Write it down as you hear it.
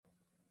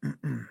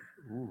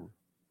Ooh.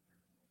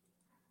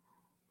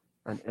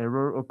 An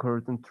error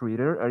occurred on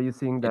Twitter. Are you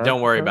seeing that?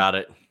 Don't worry Sean? about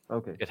it.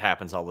 Okay. It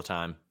happens all the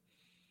time.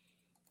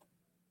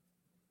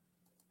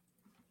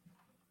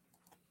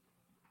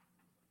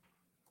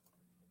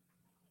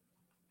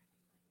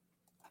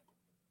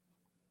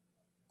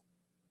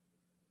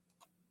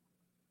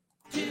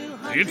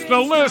 It's the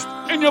list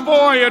and your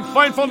boy at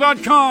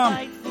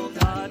Fightful.com.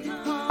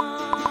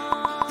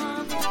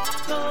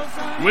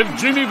 With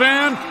Jimmy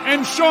Van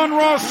and Sean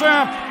Ross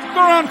Sapp.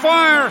 They're on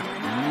fire.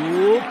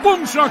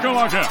 Boom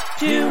shakalaka.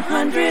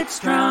 200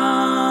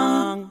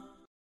 strong.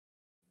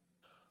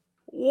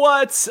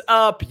 What's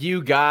up,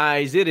 you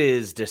guys? It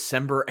is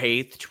December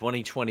 8th,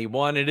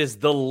 2021. It is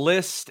the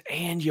list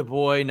and your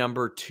boy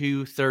number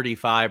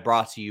 235,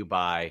 brought to you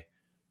by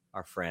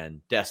our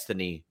friend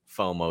Destiny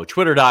FOMO.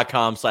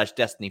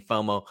 Twitter.com/Destiny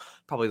FOMO.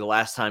 Probably the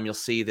last time you'll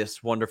see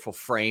this wonderful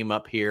frame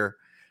up here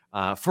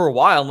for a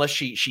while, unless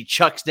she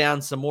chucks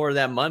down some more of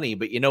that money.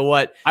 But you know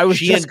what? I was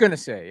just going to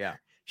say, yeah.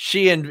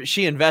 She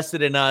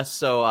invested in us,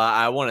 so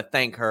I want to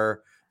thank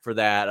her for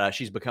that.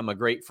 She's become a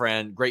great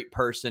friend, great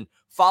person.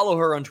 Follow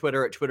her on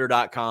Twitter at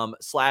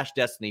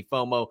twitter.com/Destiny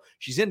FOMO.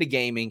 She's into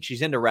gaming.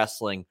 She's into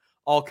wrestling,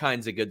 all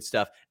kinds of good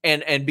stuff.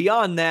 And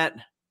beyond that,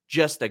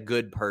 just a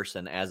good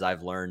person, as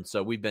I've learned.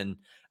 So we've been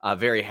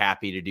very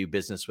happy to do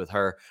business with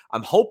her.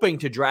 I'm hoping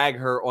to drag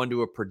her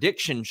onto a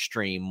prediction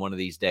stream one of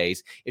these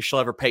days if she'll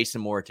ever pay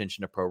some more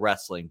attention to pro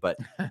wrestling. But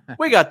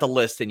we got the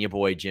list and your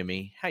boy,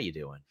 Jimmy. How you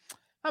doing?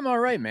 I'm all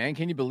right, man.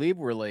 Can you believe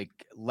we're like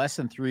less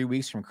than 3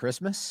 weeks from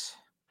Christmas?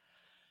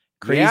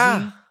 Crazy.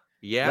 Yeah.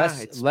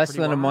 Less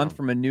than a month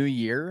from a new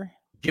year.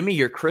 Give me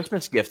your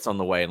Christmas gifts on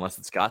the way, unless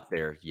it's got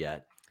there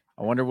yet.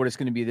 I wonder what it's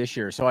going to be this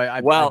year. So I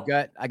got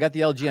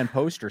the LGN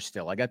poster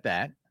still. I got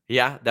that.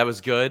 Yeah, that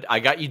was good. I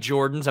got you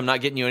Jordans. I'm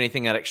not getting you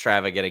anything that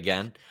extravagant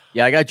again.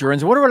 Yeah, I got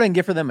Jordans. I wonder what I can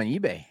get for them on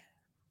eBay.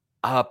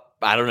 I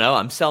don't know.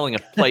 I'm selling a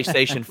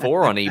PlayStation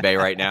 4 on eBay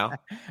right now.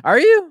 Are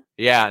you?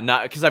 Yeah,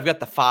 not because I've got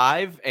the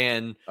 5,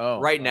 and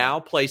now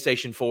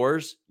PlayStation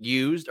 4s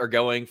used are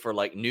going for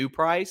like new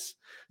price.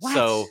 What?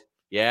 So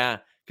yeah,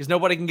 because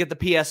nobody can get the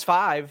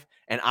PS5,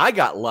 and I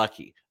got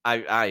lucky.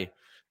 I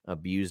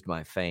abused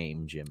my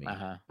fame, Jimmy.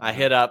 I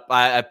hit up.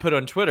 I put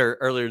on Twitter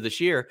earlier this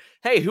year,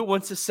 hey, who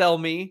wants to sell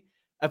me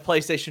a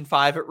PlayStation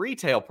 5 at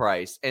retail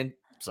price? And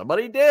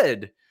somebody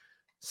did.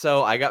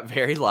 So I got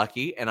very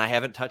lucky, and I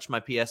haven't touched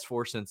my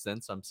PS4 since then,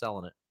 so I'm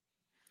selling it.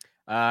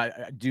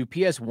 Do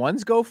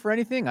PS1s go for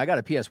anything? I got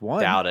a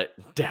PS1. Doubt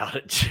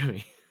it,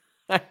 Jimmy.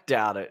 I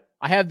doubt it.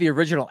 I have the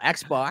original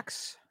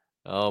Xbox.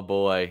 Oh,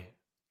 boy.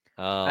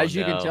 As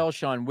you can tell,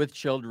 Sean, with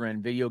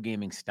children, video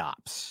gaming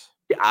stops.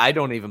 I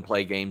don't even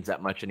play games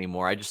that much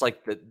anymore. I just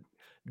like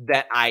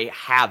that I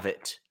have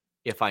it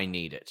if I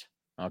need it.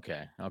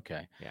 Okay.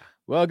 Yeah.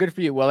 Well, good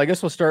for you. Well, I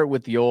guess we'll start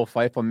with the old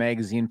Fightful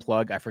magazine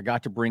plug. I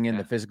forgot to bring in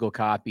the physical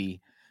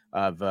copy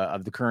of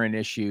the current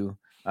issue.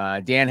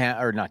 Darby Allin.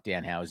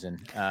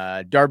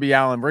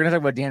 We're going to talk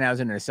about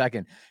Danhausen in a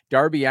second.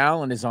 Darby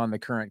Allin is on the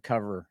current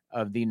cover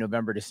of the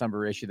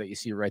November-December issue that you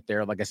see right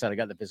there. Like I said, I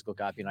got the physical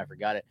copy and I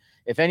forgot it.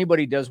 If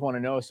anybody does want to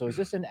know, so is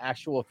this an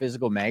actual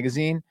physical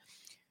magazine?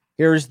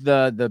 Here's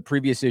the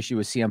previous issue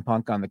with CM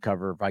Punk on the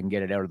cover, if I can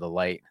get it out of the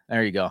light.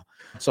 There you go.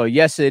 So,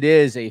 yes, it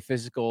is a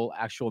physical,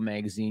 actual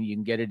magazine. You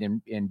can get it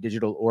in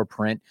digital or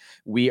print.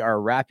 We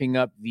are wrapping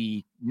up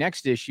the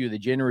next issue, the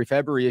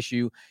January-February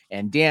issue,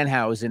 and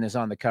Danhausen is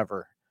on the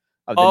cover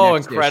of the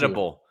next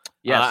incredible.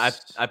 Issue.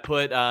 Yes. I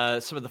put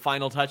some of the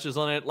final touches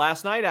on it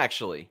last night,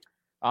 actually.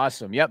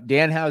 Awesome. Yep.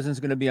 Danhausen's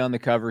going to be on the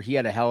cover. He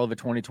had a hell of a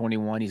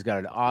 2021. He's got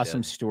an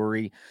awesome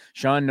story.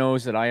 Sean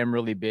knows that I am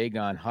really big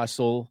on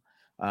hustle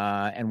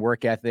and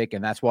work ethic,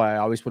 and that's why I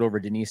always put over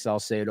Denise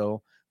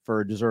Salcedo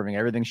for deserving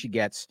everything she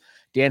gets.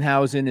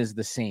 Danhausen is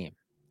the same,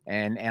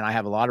 and I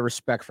have a lot of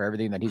respect for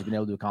everything that he's been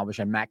able to accomplish,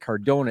 and Matt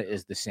Cardona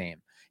is the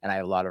same, and I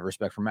have a lot of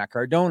respect for Matt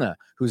Cardona,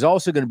 who's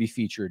also going to be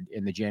featured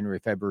in the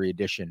January-February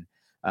edition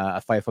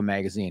of Fightful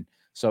magazine.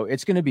 So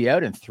it's going to be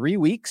out in 3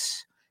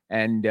 weeks,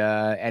 and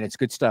it's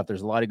good stuff.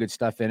 There's a lot of good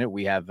stuff in it.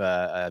 We have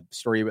a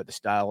story about the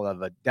style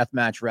of a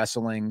deathmatch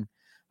wrestling.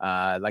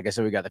 Like I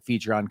said, we got the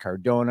feature on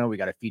Cardona. We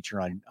got a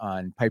feature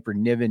on Piper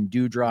Niven,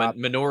 Dewdrop.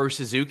 Minoru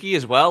Suzuki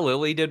as well.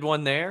 Lily did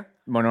one there.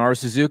 Minoru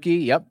Suzuki.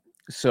 Yep.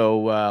 So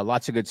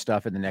lots of good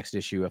stuff in the next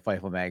issue of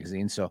Fightful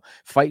magazine. So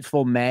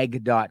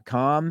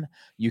FightfulMag.com.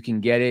 You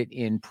can get it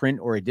in print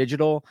or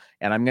digital.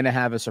 And I'm going to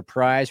have a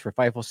surprise for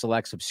Fightful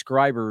Select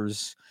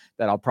subscribers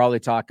that I'll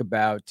probably talk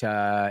about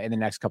in the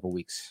next couple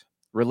weeks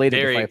related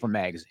to Fightful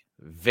magazine.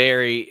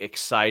 Very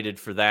excited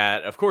for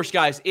that. Of course,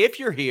 guys, if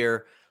you're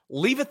here,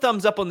 leave a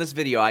thumbs up on this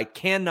video. I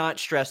cannot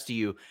stress to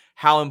you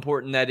how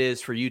important that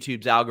is for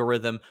YouTube's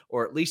algorithm,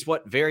 or at least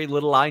what very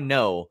little I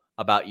know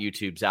about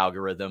YouTube's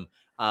algorithm.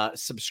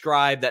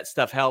 Subscribe. That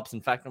stuff helps.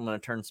 In fact, I'm going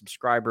to turn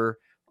subscriber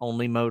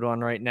only mode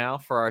on right now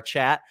for our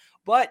chat.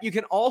 But you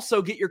can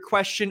also get your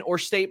question or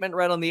statement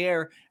read on the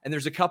air, and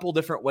there's a couple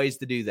different ways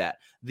to do that.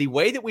 The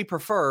way that we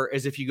prefer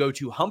is if you go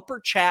to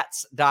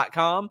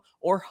humperchats.com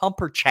or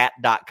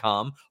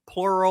humperchat.com,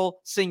 plural,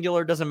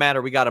 singular, doesn't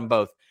matter. We got them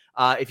both.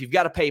 If you've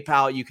got a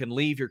PayPal, you can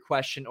leave your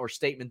question or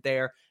statement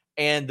there.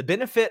 And the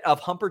benefit of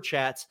Humper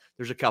Chats,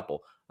 there's a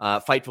couple.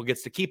 Fightful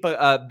gets to keep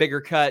a bigger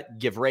cut,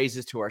 give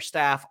raises to our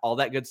staff, all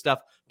that good stuff.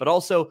 But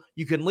also,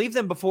 you can leave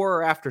them before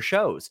or after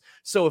shows.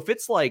 So if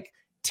it's like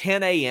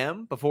 10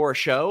 a.m. before a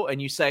show and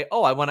you say,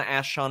 oh, I want to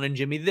ask Sean and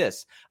Jimmy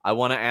this. I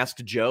want to ask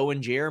Joe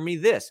and Jeremy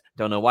this.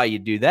 Don't know why you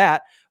do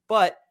that.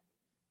 But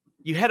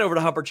you head over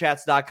to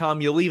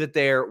humperchats.com. You leave it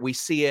there. We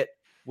see it.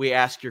 We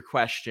ask your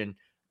question.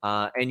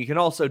 And you can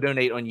also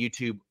donate on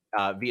YouTube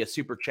via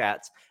Super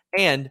Chats.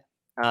 And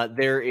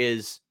there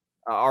is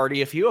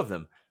already a few of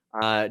them.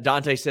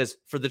 Dante says,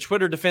 for the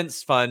Twitter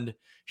Defense Fund,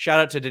 shout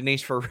out to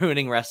Denise for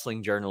ruining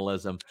wrestling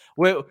journalism.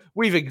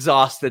 We've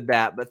exhausted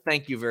that, but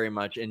thank you very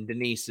much. And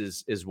Denise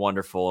is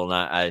wonderful,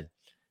 and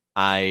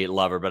I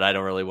love her, but I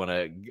don't really want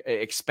to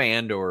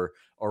expand or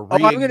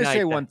reignite. I'm going to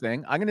say one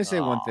thing.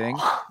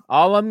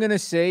 All I'm going to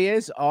say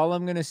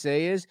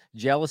is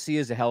jealousy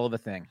is a hell of a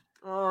thing.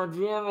 Oh,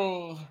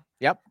 Jimmy.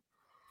 Yep.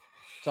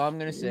 That's all I'm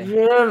going to say.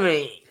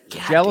 Jimmy.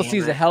 Jealousy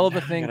is a hell of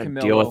a thing,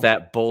 Camilo. Deal with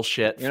that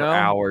bullshit for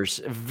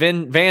hours.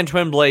 Van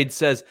Twinblade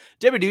says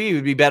WWE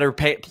would be better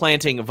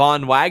planting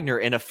Von Wagner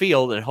in a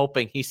field and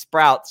hoping he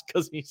sprouts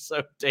because he's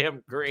so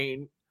damn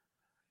green.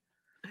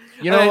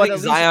 You know what?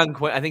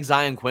 I think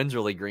Zion Quinn's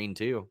really green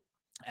too.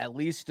 At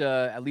least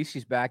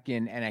he's back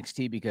in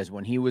NXT, because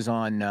when he was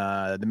on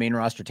the main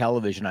roster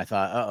television, I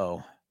thought,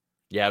 uh-oh.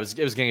 Yeah, it was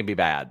going to be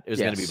bad. It was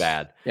going to be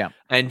bad. Yeah.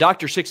 And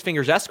Dr. Six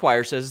Fingers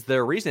Esquire says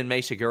the reason Mai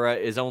Segura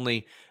is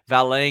only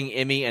valeting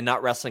Emmy and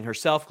not wrestling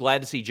herself.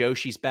 Glad to see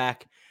Joshi's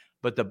back,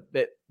 but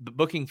the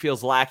booking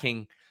feels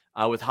lacking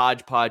with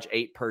hodgepodge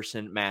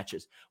 8-person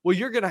matches. Well,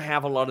 you're going to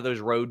have a lot of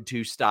those Road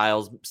to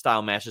style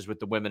matches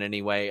with the women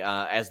anyway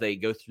as they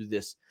go through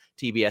this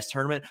TBS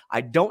tournament.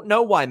 I don't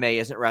know why May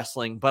isn't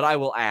wrestling, but I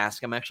will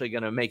ask. I'm actually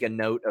going to make a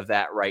note of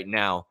that right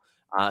now.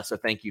 So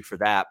thank you for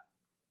that.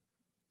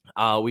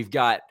 We've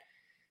got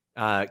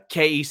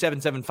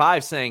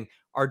KE775 saying,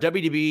 are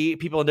WWE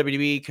people in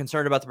WWE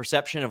concerned about the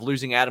perception of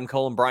losing Adam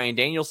Cole and Bryan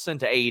Danielson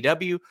to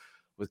AEW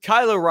with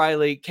Kyle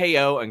O'Reilly,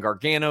 KO, and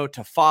Gargano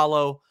to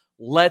follow?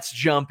 Let's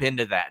jump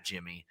into that,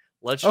 Jimmy.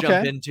 Let's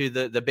jump into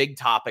the big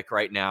topic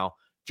right now.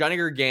 Johnny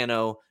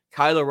Gargano,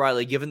 Kyle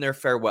O'Reilly giving their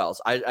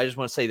farewells. I just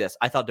want to say this.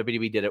 I thought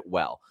WWE did it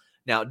well.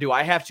 Now, do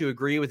I have to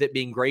agree with it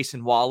being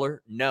Grayson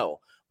Waller? No.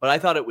 But I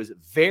thought it was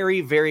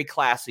very, very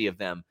classy of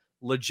them,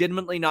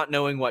 legitimately not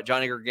knowing what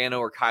Johnny Gargano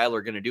or Kyle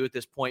are going to do at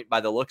this point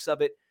by the looks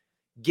of it,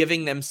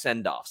 giving them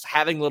send-offs,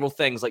 having little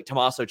things like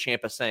Tommaso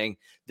Ciampa saying,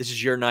 this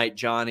is your night,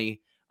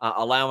 Johnny,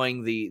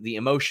 allowing the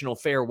emotional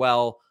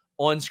farewell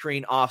on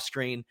screen, off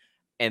screen,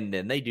 and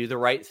then they do the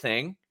right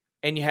thing,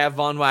 and you have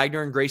Von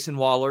Wagner and Grayson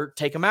Waller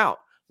take them out.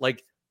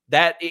 Like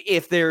that,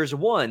 if there's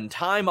one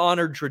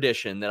time-honored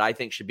tradition that I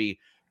think should be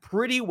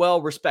pretty well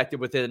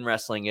respected within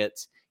wrestling,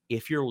 it's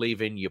if you're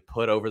leaving, you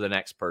put over the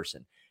next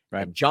person.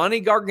 Right. And Johnny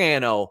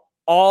Gargano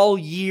all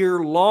year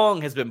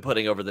long has been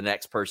putting over the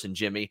next person,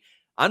 Jimmy.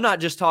 I'm not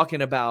just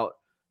talking about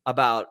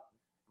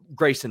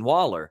Grayson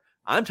Waller.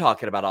 I'm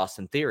talking about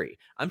Austin Theory.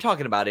 I'm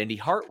talking about Indy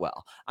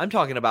Hartwell. I'm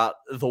talking about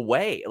The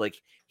Way. Like,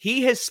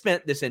 he has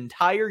spent this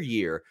entire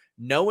year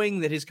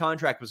knowing that his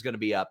contract was going to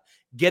be up,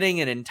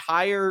 getting an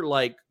entire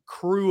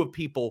crew of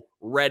people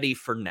ready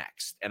for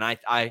next. And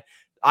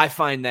I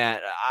find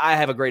that I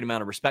have a great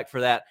amount of respect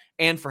for that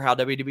and for how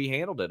WWE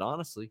handled it,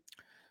 honestly.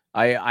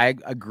 I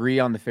agree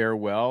on the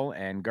farewell,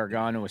 and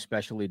Gargano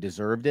especially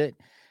deserved it.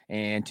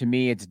 And to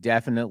me, it's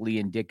definitely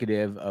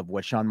indicative of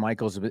what Shawn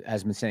Michaels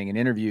has been saying in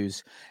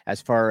interviews,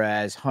 as far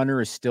as Hunter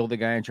is still the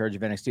guy in charge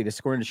of NXT. This is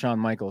according to Shawn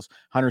Michaels.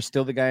 Hunter is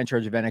still the guy in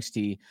charge of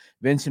NXT.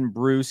 Vince and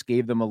Bruce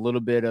gave them a little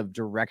bit of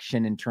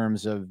direction in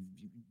terms of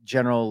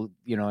general,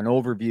 an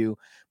overview,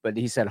 but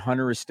he said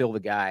Hunter is still the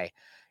guy.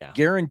 Yeah.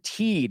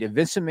 Guaranteed, if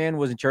Vince McMahon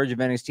was in charge of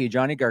NXT,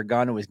 Johnny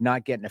Gargano is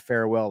not getting a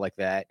farewell like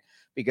that,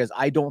 because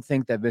I don't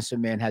think that Vince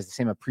McMahon has the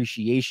same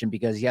appreciation,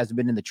 because he hasn't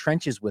been in the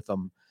trenches with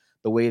them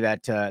the way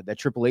that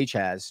Triple H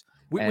has.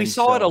 We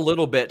saw it a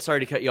little bit.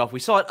 Sorry to cut you off. We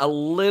saw it a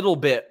little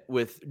bit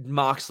with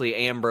Moxley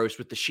Ambrose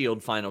with the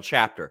Shield final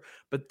chapter,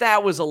 but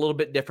that was a little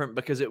bit different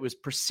because it was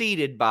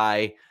preceded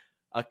by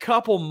a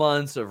couple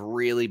months of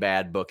really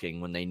bad booking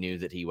when they knew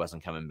that he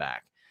wasn't coming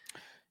back.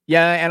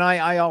 Yeah, and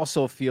I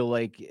also feel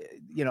like,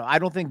 I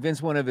don't think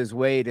Vince went of his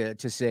way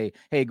to say,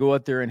 hey, go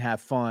out there and have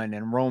fun.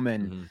 And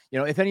Roman,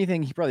 if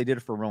anything, he probably did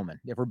it for Roman,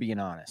 if we're being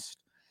honest.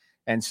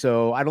 And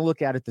so I don't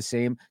look at it the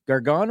same.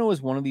 Gargano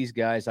is one of these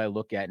guys I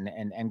look at,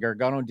 and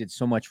Gargano did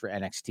so much for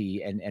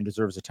NXT and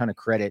deserves a ton of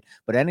credit.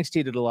 But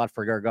NXT did a lot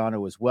for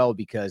Gargano as well,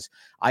 because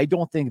I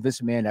don't think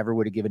Vince McMahon ever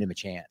would have given him a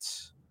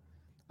chance.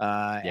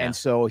 And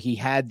so he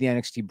had the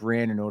NXT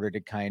brand in order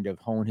to kind of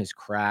hone his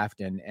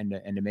craft and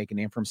to make a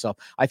name for himself.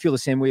 I feel the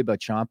same way about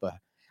Ciampa.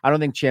 I don't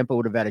think Ciampa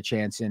would have had a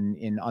chance on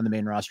the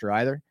main roster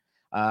either.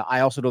 I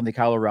also don't think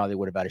Kyle O'Reilly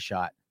would have had a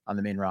shot on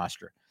the main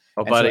roster.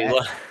 Oh, buddy,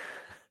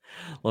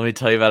 let me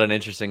tell you about an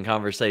interesting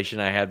conversation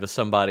I had with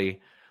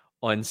somebody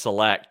on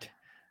Select.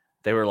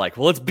 They were like,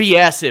 well, it's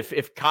BS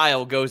if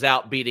Kyle goes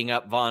out beating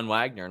up Von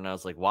Wagner. And I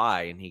was like,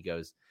 why? And he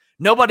goes,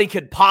 nobody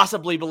could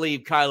possibly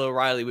believe Kyle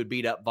O'Reilly would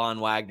beat up Von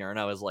Wagner. And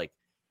I was like,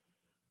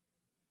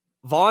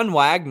 Von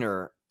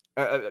Wagner,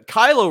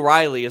 Kyle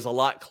O'Reilly is a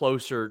lot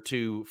closer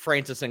to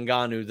Francis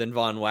Ngannou than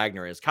Von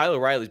Wagner is. Kyle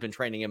O'Reilly's been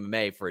training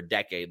MMA for a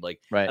decade.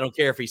 Like, Right. I don't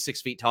care if he's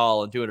 6 feet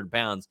tall and 200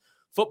 pounds.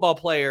 Football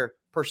player,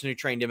 person who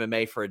trained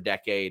MMA for a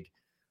decade.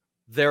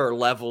 There are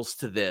levels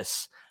to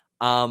this.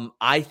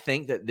 I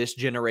think that this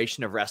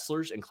generation of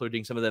wrestlers,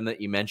 including some of them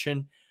that you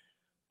mentioned,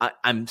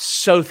 I'm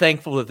so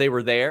thankful that they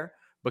were there,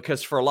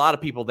 because for a lot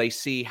of people, they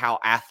see how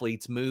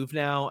athletes move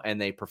now and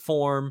they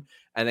perform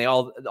and they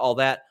all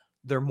that.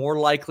 They're more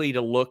likely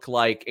to look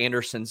like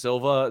Anderson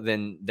Silva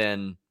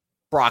than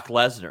Brock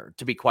Lesnar,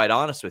 to be quite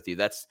honest with you.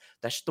 That's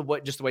just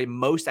the way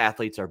most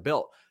athletes are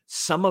built.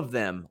 Some of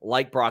them,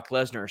 like Brock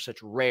Lesnar, are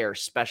such rare,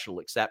 special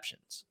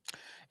exceptions.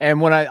 And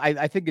when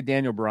I think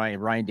of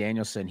Bryan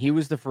Danielson, he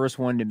was the first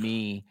one to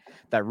me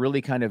that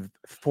really kind of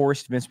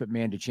forced Vince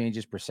McMahon to change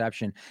his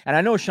perception. And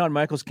I know Shawn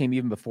Michaels came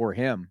even before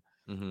him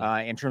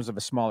in terms of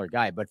a smaller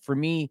guy. But for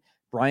me,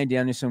 Bryan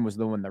Danielson was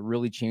the one that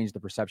really changed the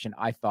perception.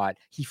 I thought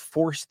he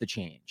forced the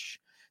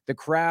change. The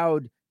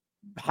crowd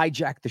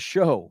hijacked the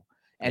show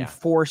and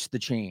forced the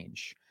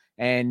change.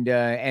 And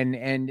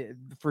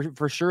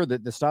for sure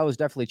that the style has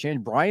definitely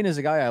changed. Bryan is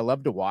a guy I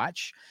love to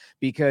watch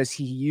because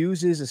he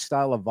uses a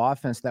style of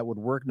offense that would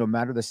work no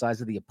matter the size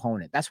of the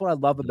opponent. That's what I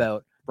love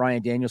about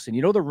Bryan Danielson.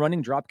 You know, the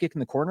running drop kick in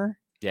the corner?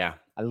 Yeah.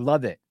 I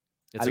love it.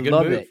 It's a good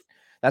move. It.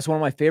 That's one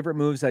of my favorite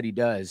moves that he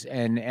does.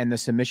 And the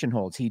submission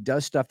holds. He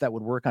does stuff that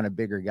would work on a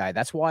bigger guy.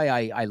 That's why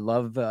I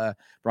love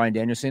Bryan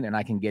Danielson, and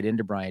I can get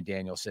into Bryan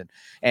Danielson.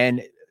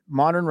 And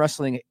modern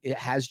wrestling, it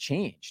has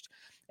changed.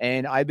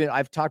 And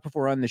I've talked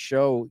before on the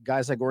show,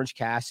 guys like Orange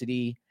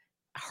Cassidy,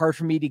 hard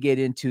for me to get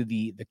into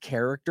the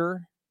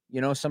character,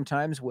 you know,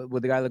 sometimes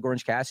with a guy like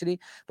Orange Cassidy,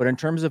 but in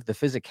terms of the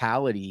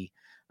physicality,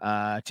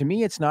 to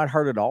me, it's not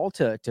hard at all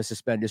to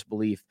suspend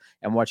disbelief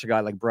and watch a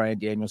guy like Bryan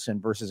Danielson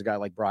versus a guy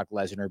like Brock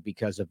Lesnar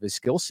because of his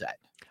skill set.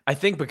 I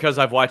think because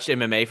I've watched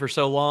MMA for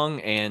so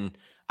long and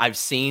I've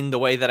seen the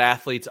way that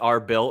athletes are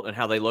built and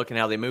how they look and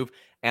how they move.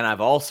 And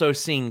I've also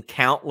seen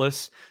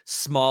countless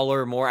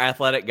smaller, more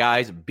athletic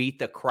guys beat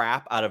the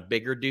crap out of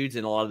bigger dudes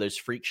in a lot of those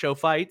freak show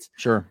fights.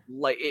 Sure.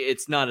 Like,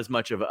 it's not as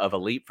much of a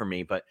leap for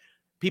me, but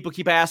people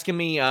keep asking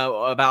me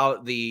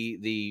about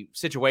the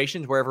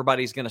situations where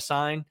everybody's going to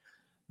sign.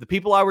 The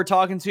people I were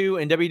talking to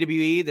in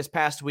WWE this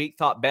past week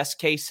thought best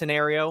case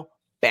scenario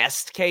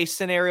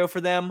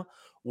for them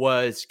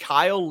was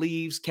Kyle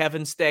leaves,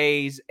 Kevin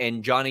stays,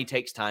 and Johnny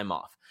takes time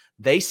off.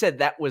 They said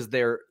that was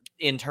their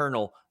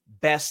internal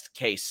best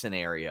case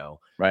scenario.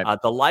 Right.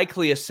 The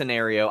likeliest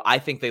scenario, I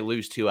think they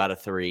lose 2 out of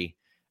 3.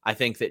 I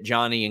think that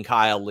Johnny and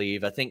Kyle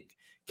leave. I think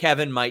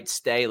Kevin might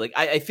stay. Like,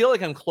 I feel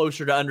like I'm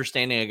closer to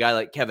understanding a guy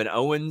like Kevin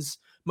Owens'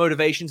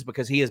 motivations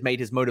because he has made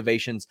his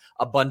motivations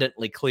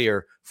abundantly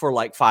clear for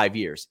like 5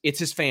 years. It's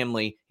his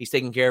family. He's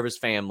taking care of his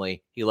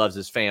family. He loves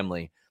his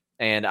family.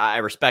 And I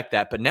respect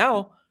that. But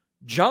now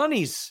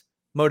Johnny's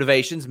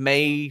motivations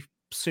may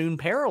soon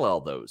parallel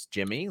those,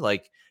 Jimmy.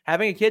 Like,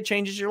 having a kid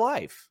changes your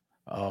life.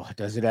 Oh,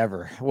 does it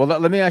ever? Well,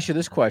 let me ask you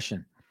this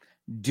question.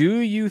 Do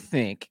you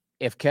think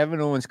if Kevin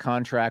Owens'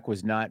 contract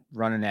was not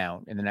running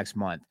out in the next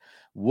month,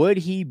 would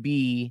he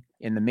be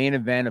in the main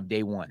event of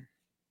day one?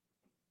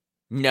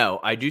 No,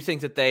 I do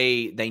think that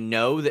they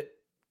know that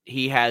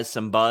he has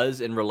some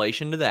buzz in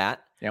relation to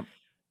that. Yep.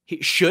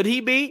 Should he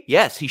be?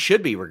 Yes, he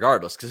should be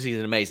regardless because he's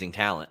an amazing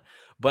talent.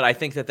 But I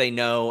think that they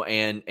know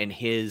and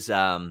his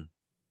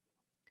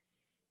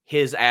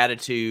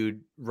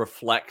attitude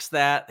reflects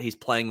that. He's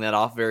playing that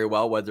off very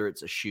well, whether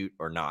it's a shoot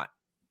or not.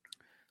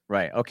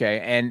 Right. Okay.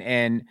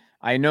 And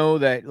I know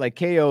that like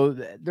KO,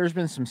 there's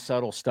been some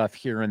subtle stuff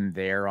here and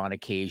there on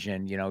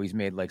occasion. You know, he's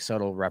made like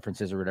subtle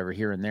references or whatever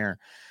here and there.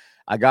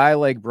 A guy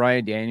like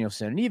Bryan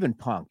Danielson and even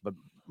Punk, but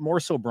more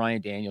so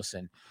Bryan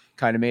Danielson,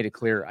 kind of made it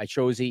clear. I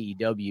chose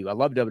AEW. I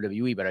love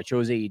WWE, but I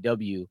chose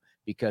AEW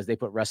because they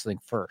put wrestling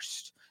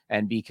first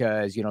and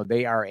because, you know,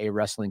 they are a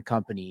wrestling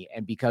company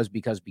and because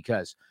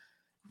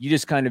you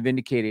just kind of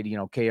indicated, you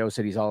know, KO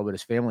said he's all about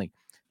his family.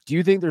 Do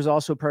you think there's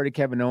also part of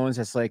Kevin Owens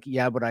that's like,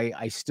 yeah, but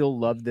I still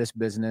love this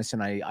business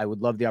and I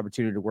would love the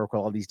opportunity to work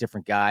with all these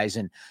different guys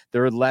and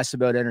they're less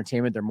about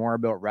entertainment, they're more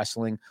about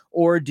wrestling?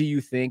 Or do you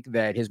think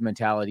that his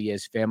mentality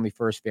is family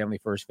first, family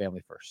first,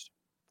 family first?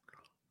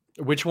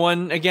 Which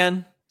one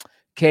again?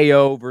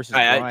 KO versus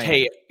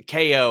Bryan.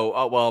 KO.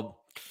 Oh, well,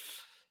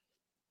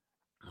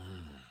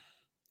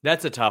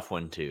 that's a tough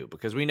one too,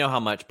 because we know how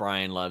much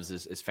Bryan loves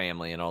his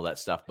family and all that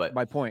stuff. But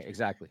my point,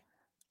 exactly.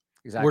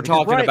 We're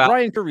talking about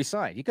Bryan could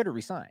resign. He could have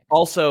resigned.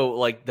 Also,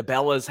 like the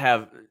Bellas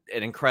have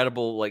an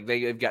incredible, like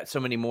they've got so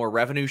many more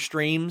revenue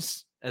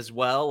streams as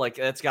well. Like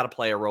that's got to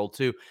play a role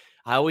too.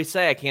 I always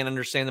say I can't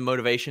understand the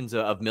motivations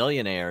of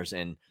millionaires,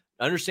 and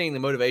understanding the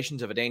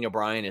motivations of a Daniel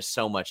Bryan is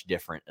so much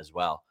different as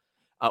well.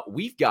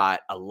 We've got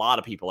a lot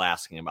of people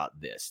asking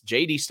about this.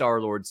 JD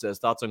Starlord says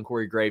thoughts on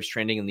Corey Graves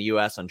trending in the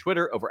U.S. on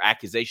Twitter over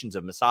accusations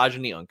of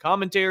misogyny on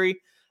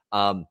commentary.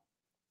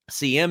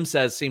 CM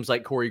says seems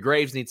like Corey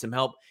Graves needs some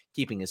help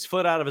keeping his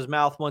foot out of his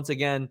mouth once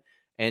again.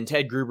 And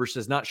Ted Gruber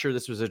says, not sure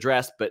this was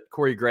addressed, but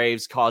Corey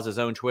Graves caused his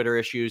own Twitter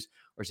issues,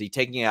 or is he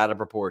taking it out of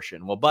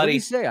proportion? Well, buddy, what did he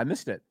say? I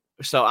missed it.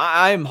 So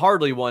I'm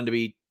hardly one to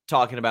be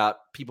talking about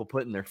people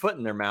putting their foot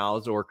in their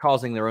mouths or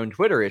causing their own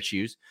Twitter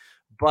issues.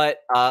 But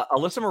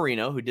Alyssa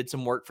Marino, who did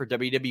some work for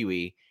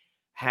WWE,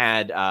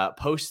 had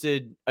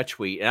posted a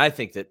tweet. And I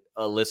think that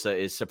Alyssa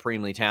is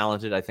supremely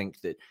talented. I think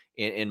that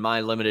in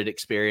my limited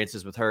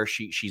experiences with her,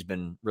 she's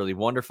been really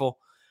wonderful.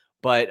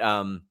 But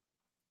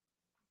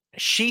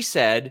she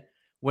said,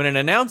 when an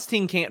announced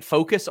team can't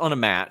focus on a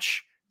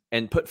match,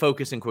 and put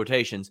focus in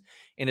quotations,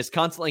 and is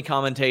constantly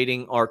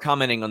commenting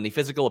on the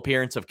physical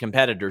appearance of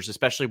competitors,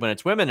 especially when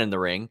it's women in the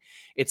ring,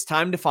 it's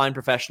time to find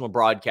professional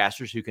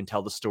broadcasters who can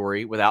tell the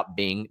story without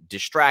being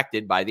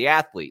distracted by the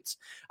athletes.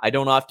 I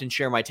don't often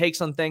share my takes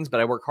on things, but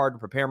I work hard to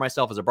prepare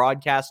myself as a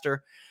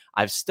broadcaster.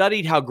 I've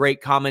studied how great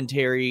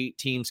commentary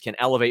teams can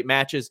elevate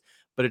matches,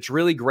 but it's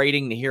really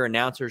grating to hear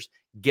announcers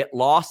get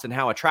lost in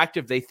how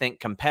attractive they think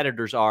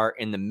competitors are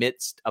in the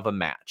midst of a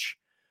match.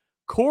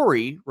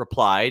 Corey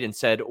replied and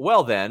said,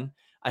 well, then,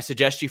 I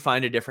suggest you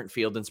find a different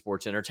field than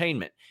sports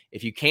entertainment.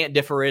 If you can't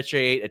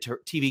differentiate a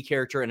TV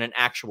character and an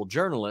actual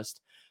journalist,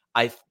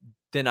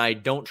 then I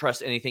don't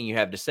trust anything you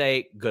have to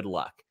say. Good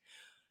luck.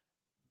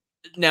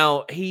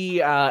 Now, he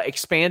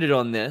expanded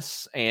on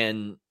this,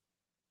 and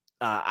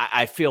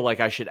I feel like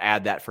I should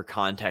add that for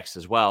context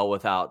as well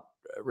without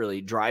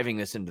really driving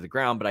this into the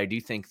ground, but I do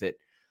think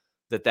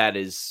that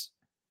is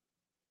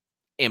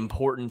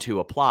important to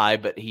apply.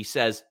 But he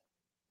says,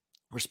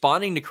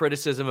 responding to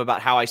criticism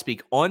about how I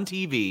speak on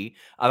TV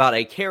about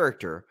a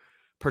character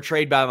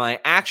portrayed by my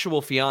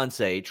actual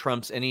fiance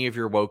trumps any of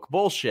your woke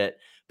bullshit,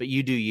 but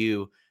you do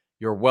you.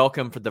 You're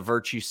welcome for the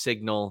virtue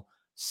signal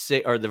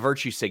or the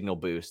virtue signal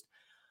boost.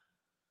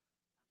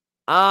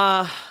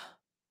 So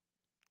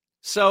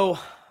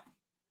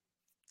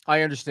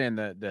I understand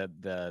I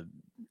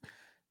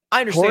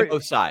understand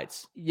both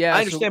sides. Yeah,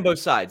 I understand both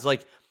sides.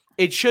 Like,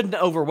 it shouldn't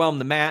overwhelm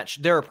the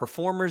match. There are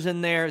performers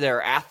in there. There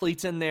are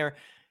athletes in there.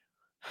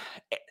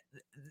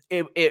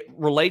 It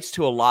relates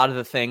to a lot of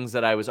the things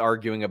that I was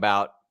arguing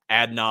about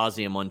ad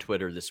nauseum on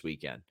Twitter this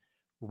weekend.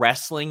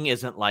 Wrestling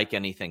isn't like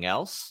anything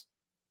else.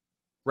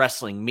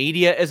 Wrestling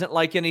media isn't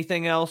like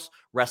anything else.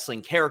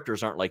 Wrestling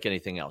characters aren't like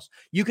anything else.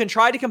 You can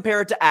try to compare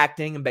it to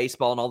acting and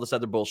baseball and all this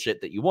other bullshit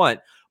that you want,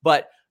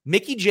 but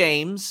Mickie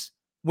James,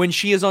 when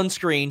she is on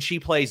screen, she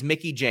plays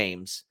Mickie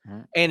James.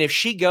 Mm-hmm. And if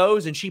she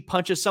goes and she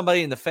punches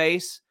somebody in the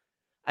face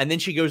and then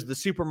she goes to the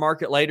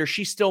supermarket later,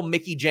 she's still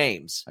Mickie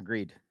James.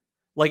 Agreed.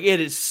 Like, it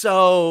is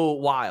so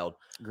wild.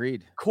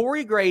 Agreed.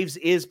 Corey Graves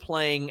is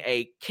playing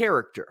a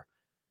character,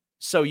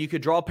 so you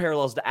could draw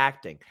parallels to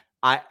acting.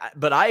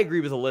 But I agree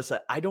with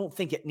Alyssa. I don't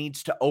think it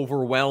needs to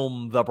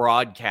overwhelm the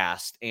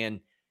broadcast, and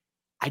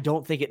I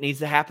don't think it needs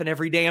to happen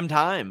every damn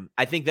time.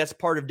 I think that's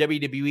part of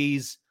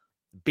WWE's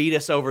beat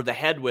us over the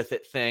head with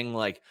it thing.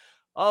 Like,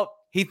 oh,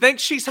 he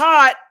thinks she's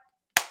hot.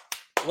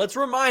 Let's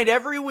remind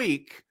every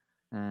week.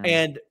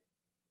 And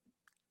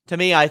to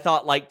me, I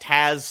thought like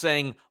Taz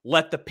saying,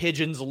 let the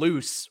pigeons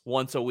loose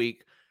once a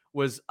week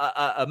was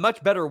a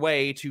much better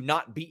way to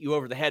not beat you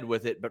over the head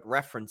with it, but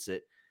reference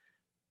it.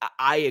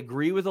 I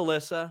agree with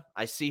Alyssa.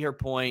 I see her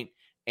point.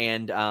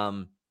 And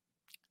I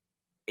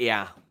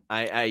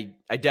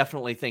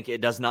definitely think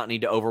it does not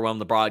need to overwhelm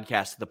the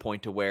broadcast to the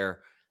point to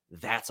where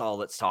that's all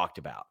that's talked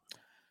about.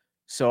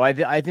 So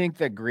I think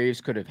that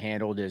Graves could have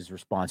handled his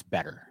response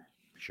better.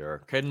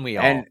 Sure. Couldn't we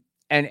all?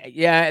 And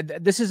yeah,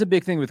 this is a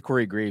big thing with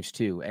Corey Graves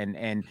too.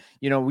 And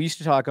we used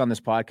to talk on this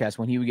podcast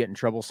when he would get in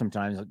trouble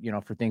sometimes,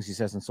 for things he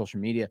says on social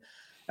media.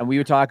 And we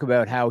would talk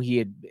about how he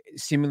had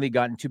seemingly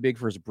gotten too big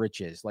for his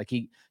britches. Like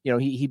he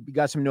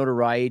got some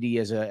notoriety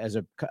as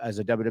a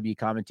WWE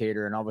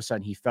commentator, and all of a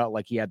sudden he felt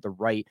like he had the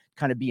right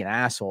kind of be an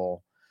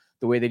asshole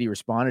the way that he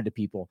responded to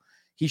people.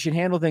 He should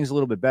handle things a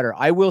little bit better.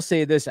 I will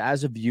say this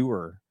as a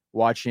viewer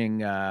watching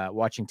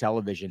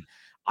television,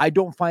 I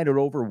don't find it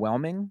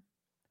overwhelming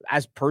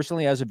as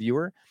a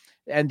viewer.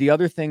 And the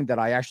other thing that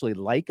I actually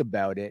like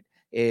about it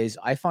is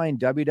I find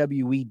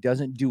WWE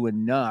doesn't do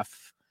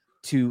enough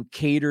to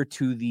cater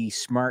to the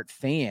smart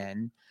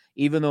fan,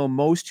 even though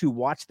most who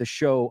watch the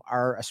show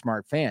are a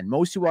smart fan.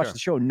 Most who watch the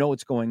show know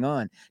what's going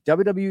on.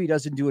 WWE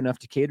doesn't do enough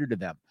to cater to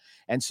them.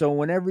 And so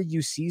whenever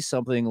you see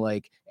something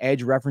like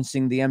Edge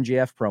referencing the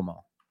MJF promo,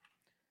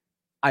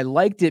 I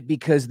liked it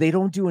because they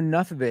don't do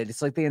enough of it.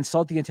 It's like they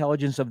insult the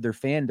intelligence of their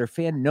fan. Their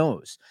fan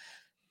knows.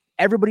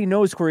 Everybody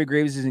knows Corey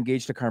Graves is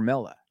engaged to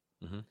Carmella.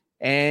 Mm-hmm.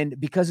 And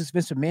because it's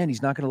Vince McMahon,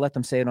 he's not going to let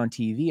them say it on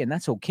TV, and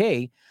that's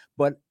okay.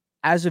 But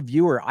as a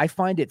viewer, I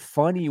find it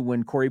funny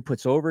when Corey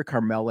puts over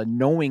Carmella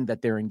knowing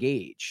that they're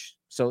engaged.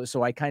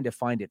 So I kind of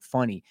find it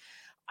funny.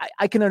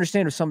 I can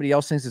understand if somebody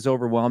else thinks it's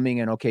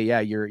overwhelming and okay, yeah,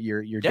 you're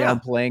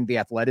downplaying the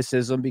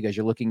athleticism because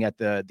you're looking at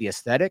the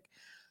aesthetic.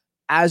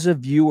 As a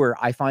viewer,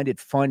 I find it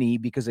funny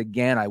because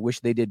again, I wish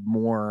they did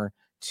more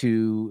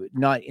to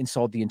not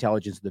insult the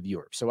intelligence of the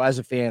viewer. So as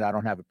a fan, I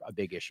don't have a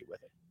big issue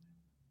with it.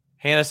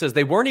 Hannah says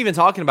they weren't even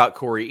talking about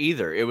Corey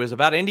either. It was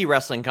about indie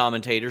wrestling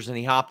commentators, and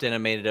he hopped in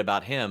and made it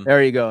about him.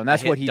 There you go. And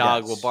that's what he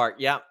dog does. will bark.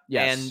 Yeah.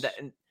 Yes.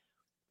 And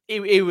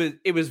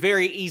it was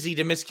very easy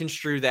to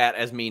misconstrue that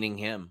as meaning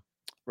him.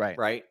 Right.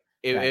 Right.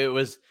 Right.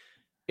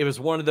 It was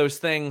one of those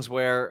things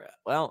where,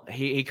 well,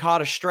 he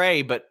caught a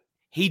stray, but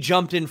he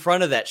jumped in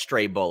front of that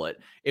stray bullet.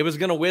 It was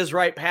going to whiz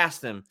right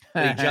past him,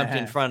 but he jumped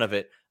in front of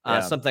it.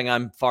 Something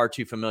I'm far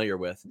too familiar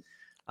with.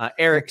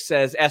 Eric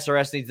says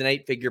SRS needs an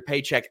 8-figure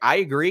paycheck. I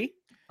agree.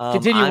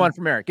 Continue on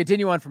from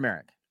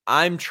Eric.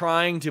 I'm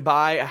trying to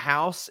buy a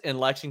house in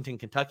Lexington,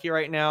 Kentucky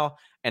right now,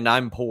 and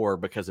I'm poor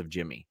because of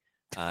Jimmy.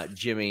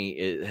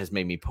 Jimmy has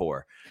made me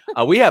poor.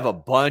 We have a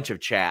bunch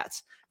of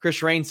chats.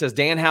 Chris Rain says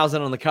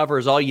Danhausen on the cover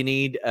is all you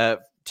need to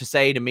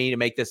say to me to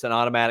make this an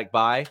automatic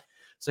buy.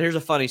 So here's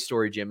a funny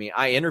story, Jimmy.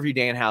 I interview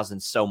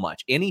Danhausen so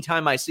much.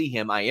 Anytime I see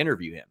him, I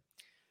interview him.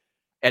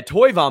 At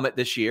Toy Vomit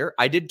this year,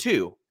 I did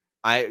 2.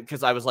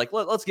 Because I was like,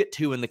 let's get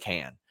 2 in the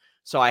can.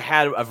 So I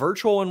had a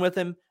virtual one with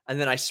him, and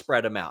then I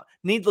spread them out.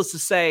 Needless to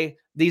say,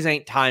 these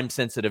ain't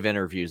time-sensitive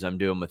interviews I'm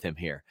doing with him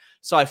here.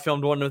 So I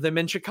filmed one with him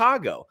in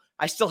Chicago.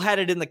 I still had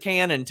it in the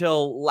can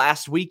until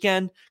last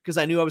weekend because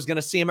I knew I was going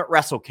to see him at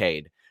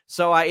WrestleCade.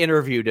 So I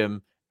interviewed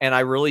him, and I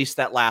released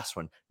that last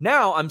one.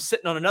 Now I'm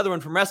sitting on another one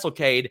from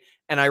WrestleCade,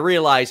 and I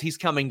realize he's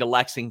coming to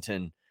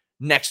Lexington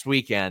next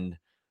weekend.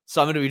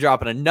 So I'm going to be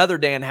dropping another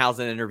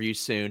Danhausen interview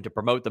soon to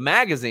promote the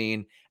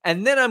magazine,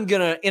 and then I'm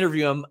going to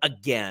interview him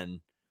again.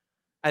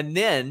 And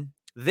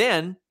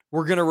then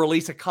we're going to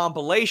release a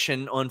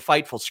compilation on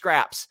Fightful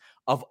Scraps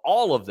of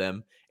all of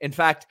them. In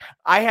fact,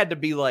 I had to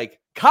be like,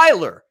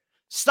 Kyler,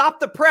 stop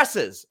the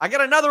presses. I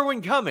got another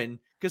one coming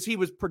because he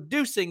was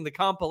producing the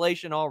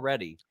compilation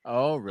already.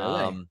 Oh,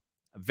 really?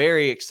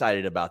 Very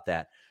excited about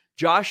that.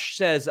 Josh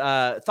says,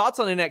 thoughts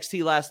on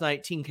NXT last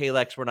night. Team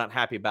Kalex were not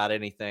happy about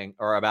anything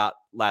or about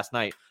last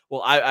night.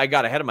 Well, I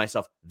got ahead of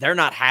myself. They're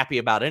not happy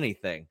about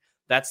anything.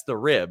 That's the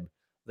rib.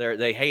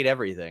 They hate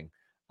everything.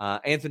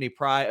 Anthony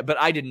Pry, but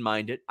I didn't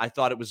mind it. I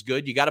thought it was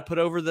good. You got to put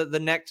over the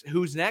next.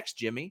 Who's next,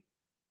 Jimmy?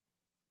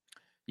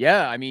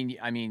 Yeah, I mean,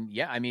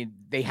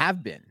 they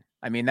have been.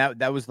 I mean,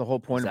 that was the whole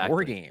point of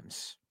War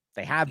Games.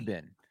 They have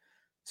been.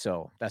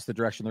 So that's the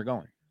direction they're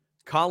going.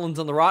 Collins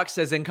on the Rock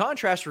says, in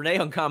contrast, Renee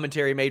on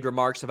commentary made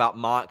remarks about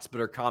Mox, but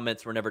her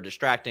comments were never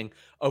distracting,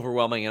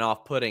 overwhelming, and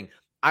off-putting.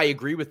 I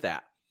agree with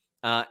that.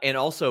 And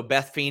also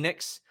Beth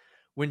Phoenix,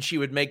 when she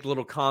would make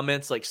little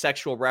comments like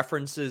sexual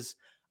references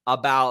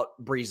about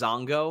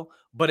Breezango,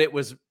 but it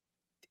was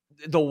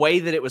the way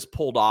that it was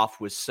pulled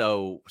off was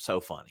so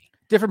funny.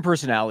 Different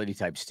personality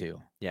types too.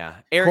 Yeah.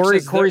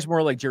 Corey's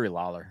more like Jerry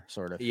Lawler,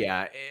 sort of.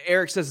 Yeah.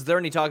 Eric says, is there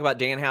any talk about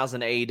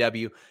Danhausen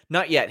AEW?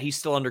 Not yet. He's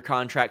still under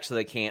contract, so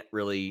they can't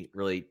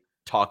really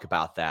talk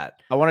about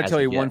that. I want to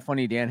tell you one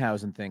funny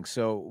Danhausen thing.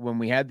 So when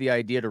we had the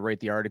idea to write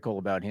the article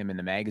about him in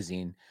the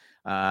magazine,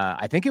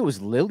 I think it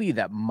was Lily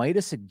that might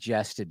have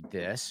suggested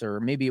this, or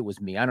maybe it was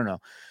me. I don't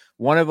know.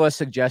 One of us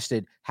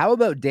suggested, how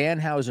about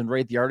Danhausen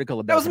write the article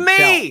about himself?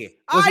 That was me.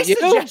 I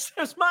suggested.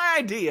 It was my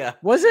idea.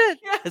 Was it?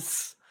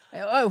 Yes.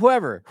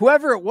 Whoever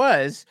it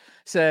was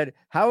said,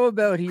 how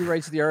about he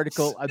writes the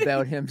article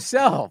about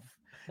himself?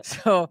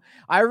 So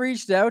I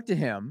reached out to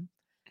him,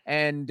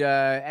 and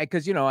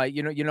because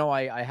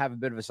I have a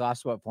bit of a soft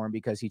spot for him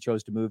because he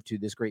chose to move to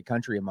this great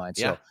country of mine.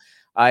 So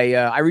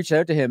I reached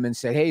out to him and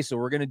said, hey, so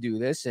we're going to do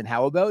this, and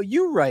how about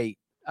you write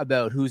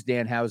about who's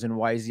Danhausen,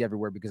 why is he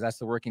everywhere? Because that's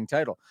the working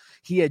title.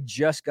 He had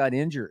just got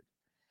injured.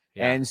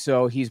 Yeah. And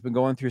so he's been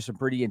going through some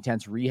pretty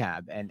intense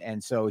rehab.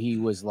 And so he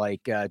was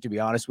like, to be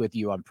honest with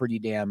you, I'm pretty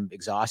damn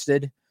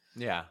exhausted.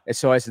 Yeah. And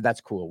so I said, that's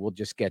cool. We'll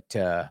just get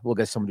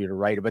somebody to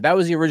write it. But that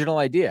was the original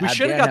idea. We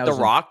should have got The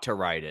Rock to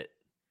write it.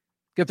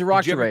 Get The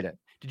Rock to write it.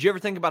 Did you ever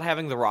think about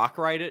having The Rock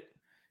write it?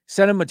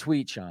 Send him a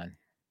tweet, Sean.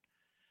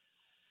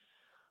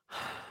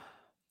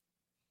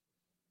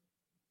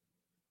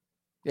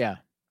 Yeah.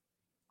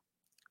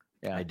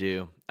 Yeah, I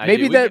do.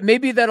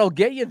 Maybe that'll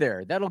get you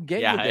there. That'll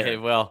get you there.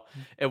 It will.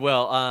 It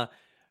will.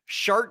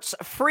 Sharts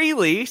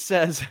Freely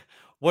says,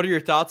 what are your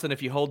thoughts on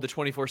if you hold the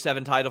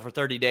 24/7 title for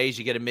 30 days,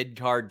 you get a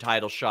mid-card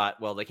title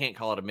shot? Well, they can't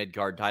call it a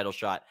mid-card title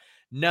shot.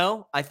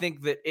 No, I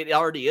think that it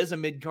already is a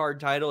mid-card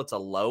title. It's a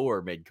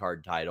lower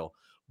mid-card title.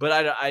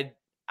 But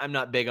I'm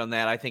not big on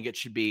that. I think it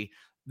should be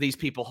these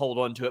people hold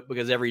on to it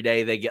because every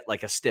day they get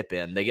like a stip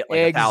in. They get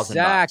like $1,000.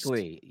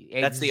 Exactly.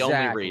 That's the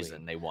only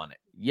reason they want it.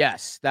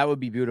 Yes, that would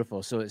be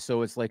beautiful. So it's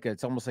almost like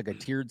a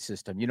tiered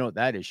system. You know what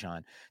that is,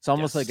 Sean? It's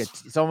almost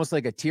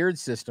like a tiered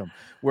system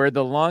where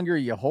the longer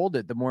you hold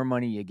it, the more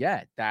money you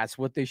get. That's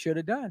what they should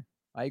have done.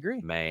 I agree.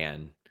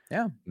 Man.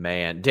 Yeah.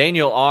 Man.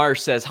 Daniel R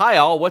says, hi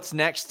all. What's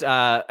next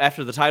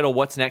after the title?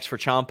 What's next for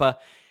Ciampa?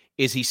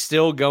 Is he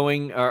still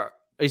going or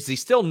is he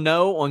still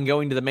no on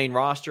going to the main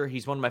roster?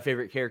 He's one of my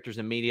favorite characters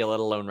in media, let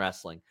alone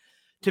wrestling.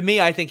 To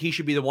me, I think he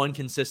should be the one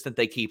consistent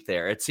they keep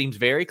there. It seems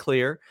very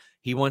clear.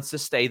 He wants to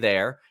stay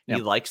there. Yep.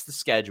 He likes the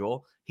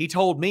schedule. He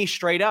told me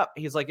straight up,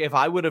 he's like, if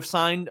I would have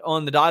signed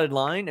on the dotted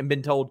line and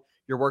been told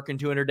you're working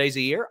 200 days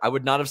a year, I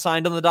would not have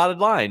signed on the dotted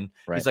line.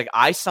 Right. He's like,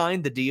 I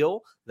signed the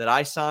deal that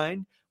I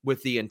signed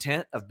with the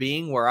intent of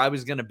being where I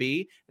was going to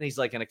be. And he's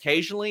like, and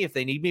occasionally if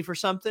they need me for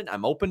something,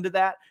 I'm open to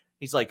that.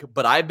 He's like,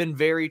 but I've been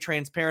very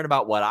transparent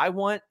about what I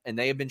want, and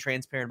they have been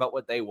transparent about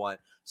what they want.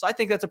 So I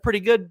think that's a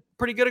pretty good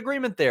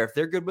agreement there. If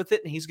they're good with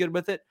it and he's good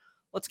with it,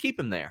 let's keep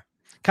him there.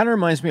 Kind of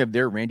reminds me of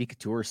their Randy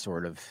Couture,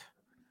 sort of.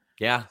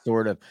 Yeah.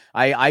 Sort of.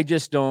 I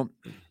just don't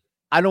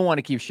want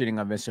to keep shitting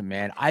on Vince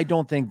McMahon. I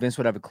don't think Vince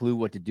would have a clue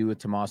what to do with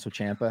Tommaso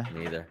Ciampa.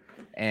 Neither.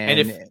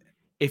 And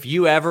if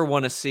you ever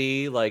want to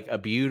see like a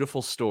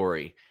beautiful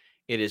story,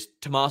 it is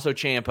Tommaso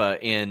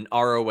Ciampa in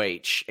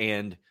ROH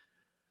and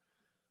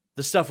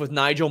the stuff with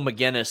Nigel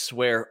McGuinness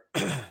where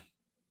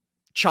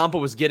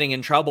Ciampa was getting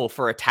in trouble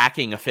for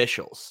attacking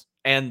officials.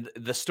 And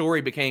the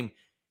story became,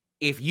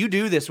 if you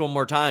do this one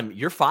more time,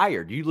 you're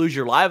fired. You lose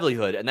your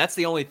livelihood. And that's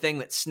the only thing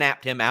that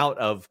snapped him out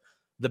of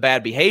the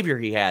bad behavior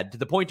he had, to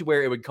the point to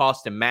where it would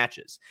cost him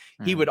matches.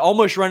 He would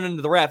almost run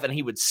into the ref and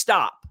he would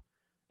stop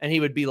and he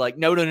would be like,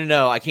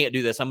 no, I can't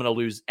do this. I'm going to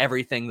lose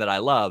everything that I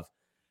love.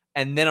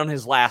 And then on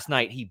his last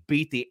night, he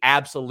beat the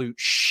absolute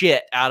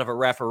shit out of a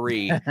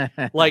referee,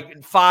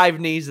 like 5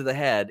 knees to the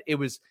head. It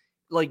was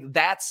like,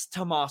 that's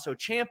Tommaso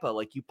Ciampa.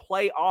 Like, you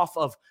play off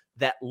of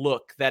that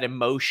look, that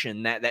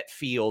emotion, that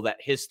feel,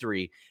 that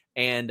history.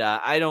 And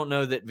I don't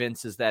know that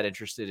Vince is that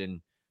interested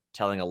in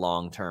telling a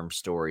long-term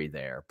story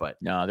there, but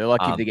no, they're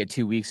lucky if they get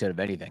 2 weeks out of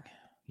anything.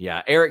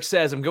 Yeah. Eric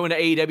says, I'm going to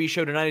AEW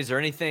show tonight. Is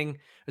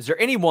there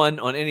anyone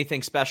on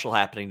anything special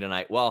happening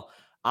tonight? Well,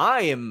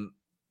 I am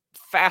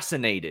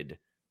fascinated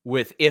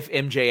with if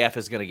MJF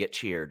is going to get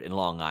cheered in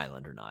Long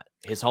Island or not.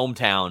 His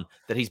hometown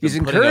that he's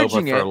been putting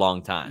over for a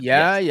long time.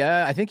 Yeah, yes.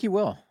 Yeah. I think he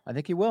will. I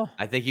think he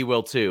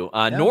will too.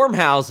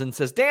 Normhausen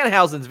says,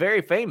 Danhausen's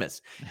very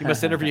famous. You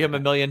must interview him a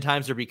million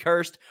times or be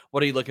cursed.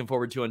 What are you looking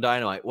forward to on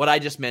Dynamite? What I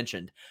just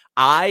mentioned.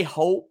 I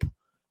hope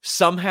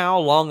somehow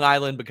Long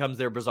Island becomes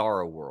their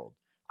Bizarro world.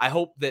 I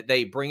hope that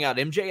they bring out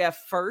MJF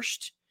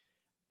first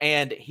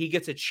and he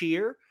gets a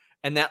cheer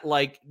and that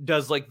like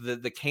does like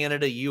the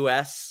Canada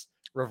US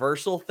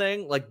reversal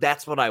thing. Like,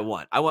 that's what I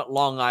want. I want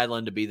Long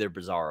Island to be their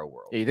Bizarro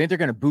world. You think they're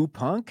going to boo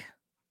Punk?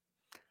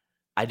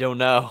 I don't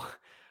know.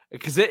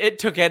 Because it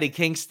took Eddie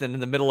Kingston in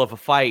the middle of a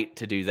fight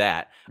to do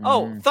that.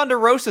 Oh, Thunder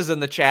Rosa's in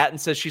the chat and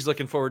says she's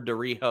looking forward to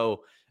Riho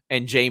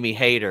and Jamie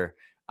Hayter.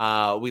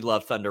 We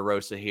love Thunder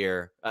Rosa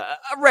here. A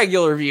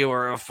regular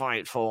viewer of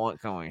Fightful.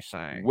 What can we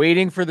say?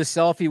 Waiting for the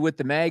selfie with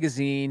the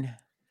magazine.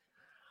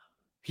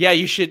 Yeah,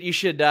 you should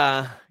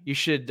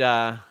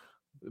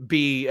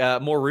be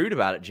more rude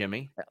about it,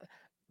 Jimmy.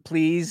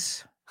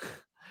 Please.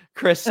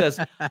 Chris says,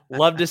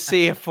 love to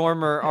see a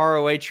former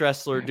ROH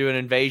wrestler do an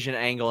invasion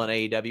angle in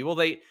AEW. Well,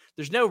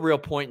 there's no real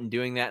point in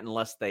doing that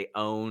unless they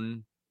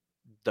own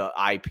the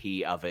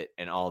IP of it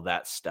and all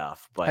that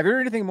stuff. But have you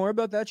heard anything more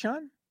about that,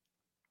 Sean?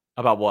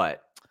 About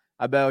what?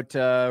 About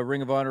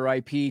Ring of Honor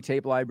IP,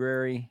 tape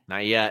library?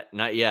 Not yet.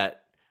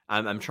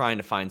 I'm trying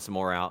to find some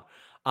more out.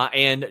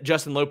 And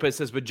Justin Lopez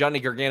says, would Johnny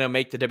Gargano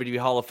make the WWE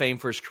Hall of Fame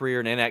for his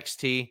career in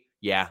NXT?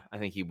 Yeah, I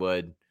think he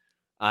would.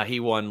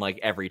 He won like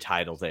every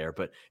title there.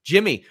 But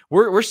Jimmy,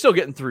 we're still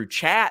getting through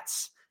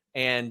chats,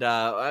 and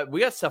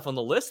we got stuff on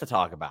the list to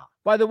talk about.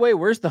 By the way,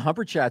 where's the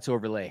Humper Chats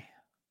overlay?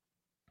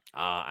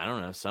 I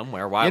don't know,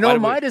 somewhere. Why?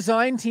 My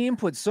design team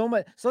put so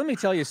much. So let me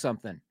tell you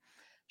something.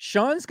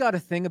 Sean's got a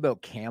thing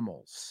about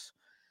camels,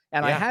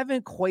 and I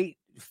haven't quite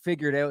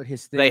figured out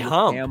his thing with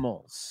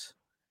camels.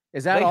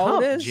 Is that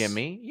all it is,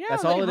 Jimmy? Yeah,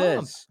 that's all it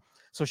is.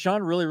 So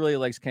Sean really, really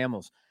likes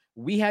camels.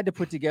 We had to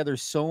put together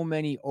so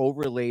many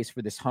overlays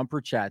for this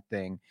Humper Chat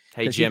thing.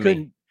 Hey,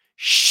 Jimmy,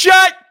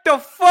 shut the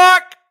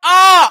fuck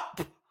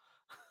up.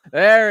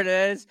 There it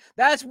is.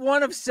 That's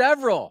one of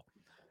several.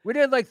 We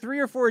did like 3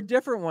 or 4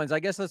 different ones.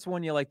 I guess that's the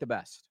one you like the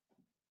best.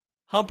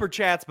 Humper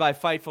Chats by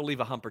Fightful.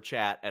 Leave a Humper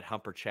Chat at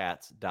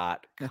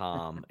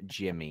humperchats.com,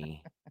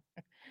 Jimmy.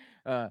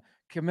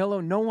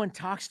 Camilo, no one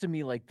talks to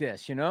me like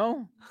this, you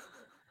know?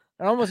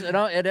 It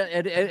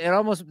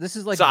almost this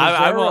is like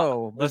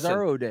so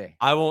Bizarro Day.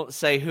 I won't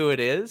say who it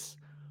is,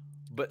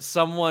 but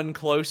someone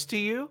close to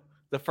you,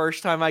 the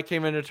first time I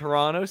came into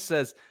Toronto,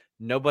 says,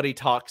 nobody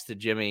talks to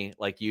Jimmy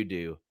like you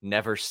do.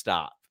 Never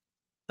stop.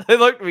 They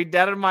looked me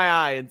dead in my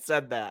eye and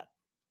said that.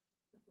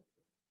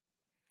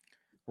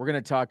 We're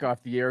going to talk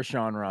off the air,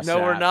 Sean Ross. No,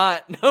 we're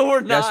not. No,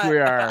 we're not. Yes, we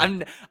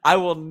are. I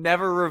will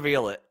never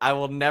reveal it.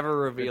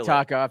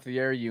 Talk off the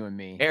air, you and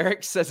me.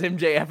 Eric says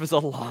MJF is a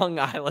Long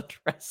Island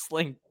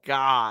wrestling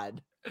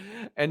god.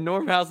 And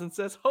Normhausen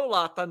says,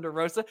 hola, Thunder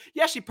Rosa.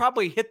 Yeah, she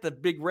probably hit the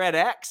big red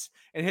X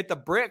and hit the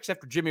bricks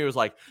after Jimmy was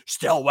like,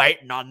 still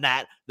waiting on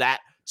that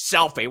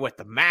selfie with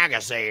the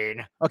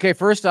magazine. Okay,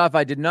 first off,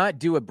 I did not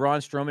do a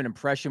Braun Strowman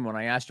impression when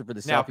I asked her for the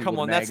selfie. Now, come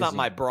on, that's not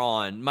my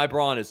Braun. My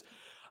Braun is,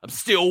 I'm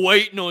still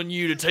waiting on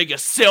you to take a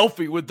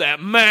selfie with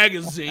that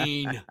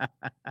magazine.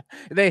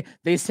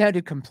 They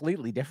sounded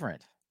completely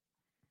different.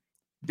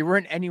 They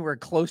weren't anywhere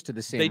close to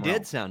the same. They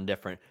did sound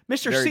different.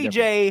 Mr.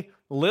 CJ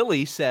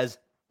Lilly says,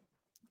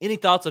 any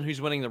thoughts on who's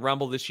winning the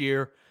Rumble this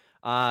year?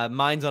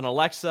 Mine's on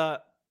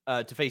Alexa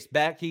to face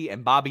Becky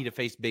and Bobby to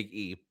face Big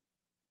E.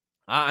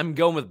 I'm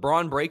going with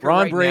Braun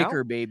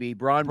Breaker. Baby.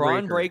 Braun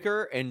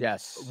Breaker and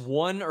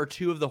one or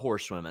two of the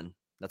horsewomen.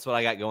 That's what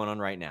I got going on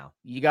right now.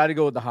 You got to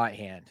go with the hot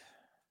hand.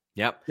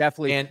 Yep.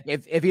 Definitely. And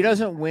if he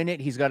doesn't win it,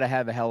 he's got to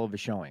have a hell of a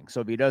showing.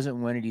 So if he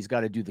doesn't win it, he's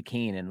got to do the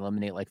Kane and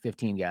eliminate like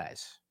 15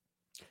 guys.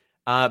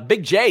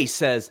 Big J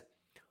says,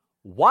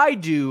 why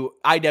do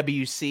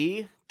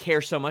IWC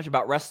care so much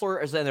about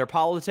wrestlers and their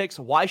politics?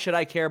 Why should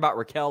I care about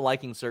Raquel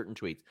liking certain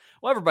tweets?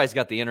 Well, everybody's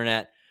got the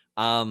internet.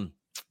 I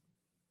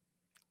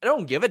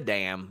don't give a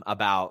damn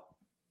about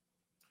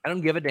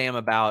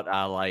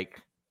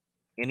like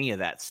any of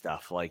that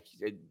stuff. Like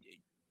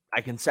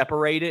I can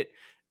separate it.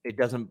 It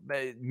doesn't,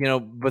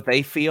 but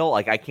they feel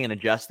like I can't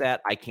adjust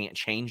that. I can't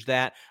change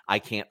that. I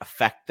can't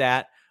affect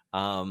that.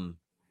 I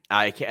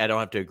don't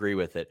have to agree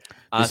with it.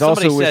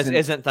 Somebody says,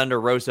 isn't Thunder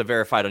Rosa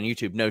verified on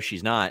YouTube? No,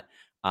 she's not.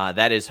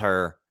 That is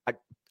her.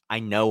 I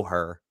know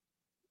her.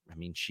 I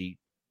mean, she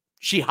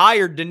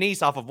hired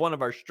Denise off of one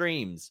of our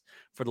streams,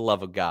 for the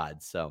love of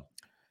God. So,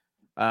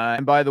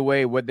 and by the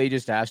way, what they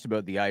just asked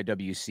about the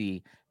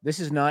IWC,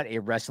 this is not a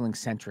wrestling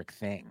centric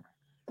thing.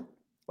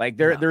 Like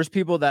there's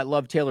people that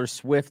love Taylor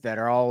Swift that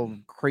are all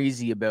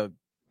crazy about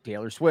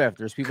Taylor Swift.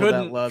 There's people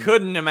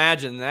couldn't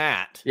imagine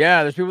that.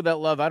 Yeah, there's people that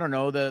love, I don't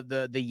know,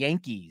 the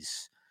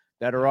Yankees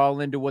that are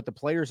all into what the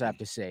players have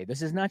to say.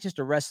 This is not just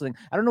a wrestling.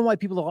 I don't know why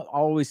people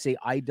always say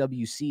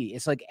IWC.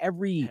 It's like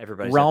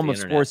everybody's realm of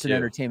sports and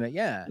entertainment.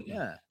 Yeah,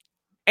 yeah.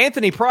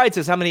 Anthony Pride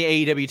says, how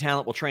many AEW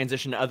talent will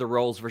transition to other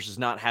roles versus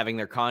not having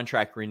their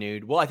contract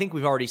renewed? Well, I think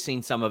we've already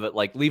seen some of it.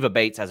 Like Leva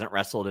Bates hasn't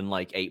wrestled in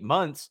like 8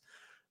 months.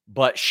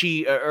 But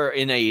she, or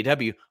in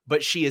AEW,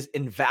 but she is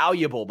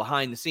invaluable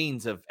behind the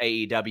scenes of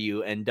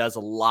AEW and does a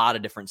lot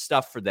of different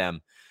stuff for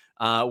them.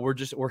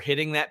 We're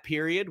hitting that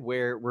period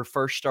where we're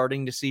first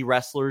starting to see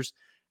wrestlers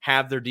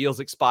have their deals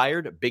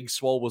expired. Big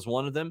Swole was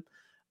one of them.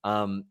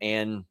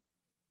 And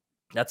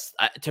that's,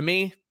 to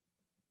me,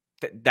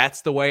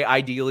 that's the way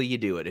ideally you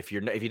do it. If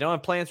you don't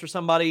have plans for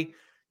somebody,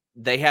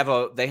 they have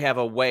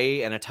a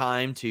way and a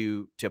time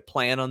to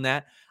plan on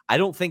that. I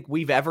don't think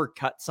we've ever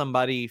cut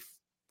somebody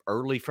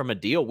early from a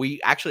deal.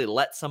 We actually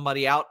let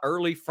somebody out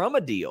early from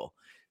a deal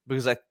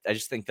because I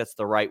just think that's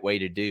the right way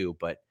to do,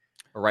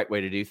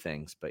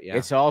 things. But yeah,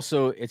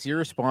 it's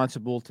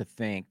irresponsible to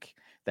think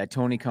that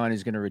Tony Khan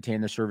is going to retain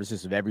the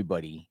services of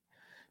everybody,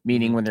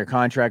 meaning when their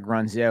contract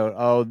runs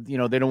out,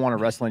 they don't want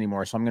to wrestle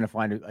anymore, so I'm going to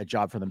find a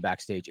job for them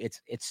backstage.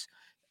 It's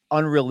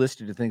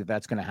unrealistic to think that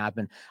that's going to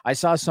happen. I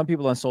saw some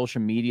people on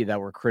social media that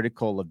were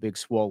critical of Big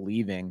Swole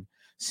leaving,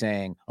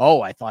 saying,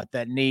 "Oh, I thought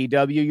that in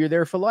AEW you're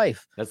there for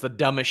life." That's the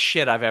dumbest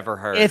shit I've ever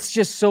heard. It's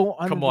just so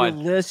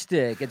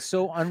unrealistic. It's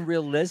so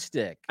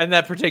unrealistic. And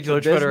that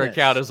particular Twitter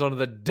account is one of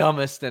the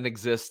dumbest in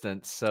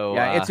existence. So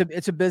yeah,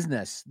 it's a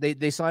business.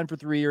 They sign for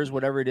 3 years,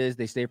 whatever it is.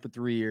 They stay for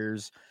 3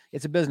 years.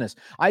 It's a business.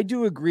 I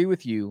do agree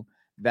with you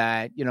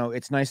that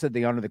it's nice that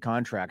they honor the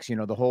contracts.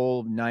 The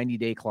whole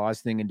 90-day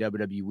clause thing in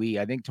WWE.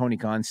 I think Tony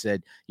Khan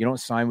said you don't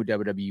sign with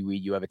WWE.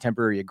 You have a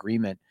temporary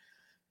agreement.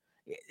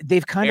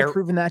 They've kind of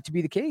proven that to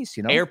be the case,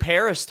 Air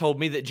Paris told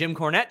me that Jim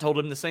Cornette told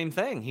him the same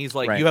thing. He's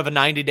like, You have a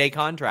 90-day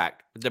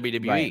contract with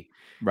WWE.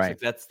 Right.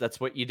 So that's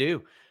what you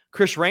do.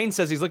 Chris Rain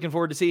says he's looking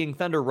forward to seeing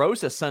Thunder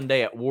Rosa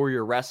Sunday at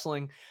Warrior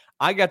Wrestling.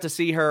 I got to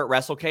see her at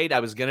WrestleCade. I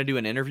was going to do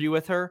an interview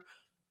with her.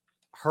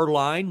 Her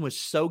line was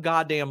so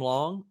goddamn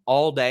long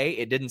all day.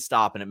 It didn't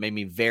stop, and it made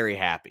me very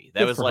happy.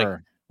 That was like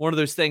one of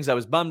those things. I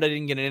was bummed I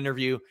didn't get an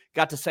interview,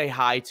 got to say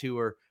hi to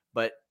her,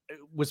 but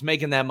was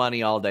making that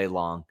money all day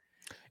long.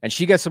 And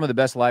she gets some of the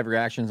best live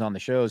reactions on the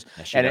shows.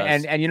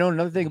 And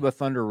another thing about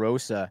Thunder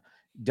Rosa,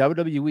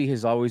 WWE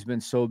has always been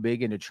so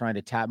big into trying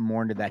to tap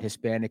more into that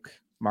Hispanic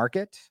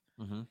market.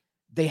 Mm-hmm.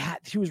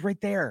 She was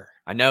right there.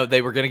 I know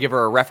they were going to give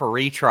her a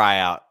referee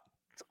tryout.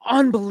 It's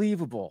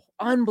unbelievable.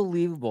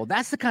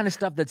 That's the kind of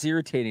stuff that's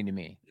irritating to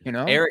me.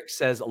 Eric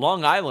says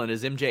Long Island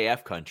is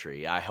MJF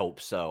country. I hope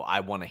so.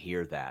 I want to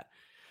hear that.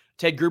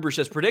 Ted Gruber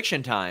says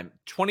prediction time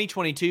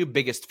 2022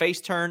 biggest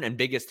face turn and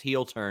biggest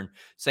heel turn.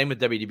 Same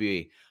with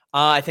WWE.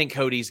 I think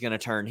Cody's going to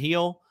turn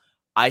heel.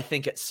 I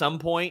think at some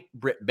point,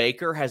 Britt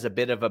Baker has a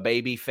bit of a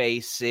baby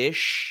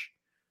face-ish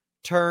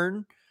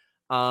turn.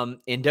 In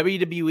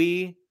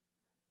WWE,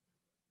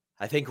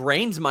 I think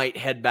Reigns might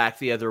head back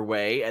the other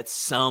way at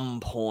some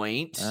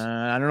point.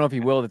 I don't know if he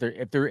will.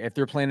 If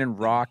they're planning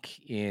Rock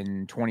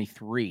in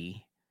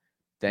 23,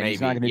 then he's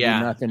not going to do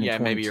nothing in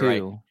 22. Maybe you're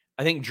right.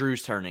 I think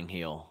Drew's turning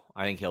heel.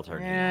 I think he'll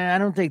turn heel. I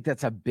don't think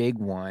that's a big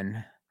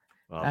one.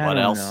 Well, what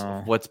else?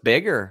 Know. What's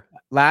bigger?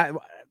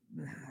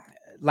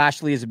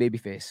 Lashley is a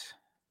babyface.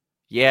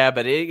 Yeah,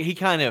 but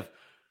it's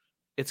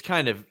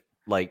kind of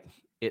like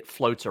it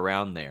floats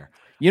around there.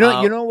 You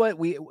know what?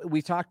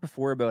 We talked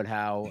before about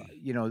how,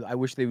 I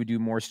wish they would do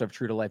more stuff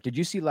true to life. Did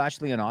you see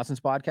Lashley and Austin's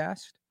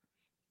podcast?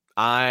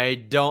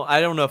 I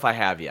don't know if I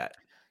have yet.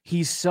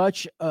 He's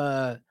such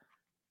a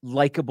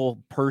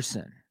likable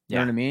person. You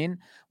know what I mean?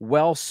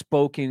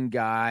 Well-spoken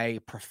guy,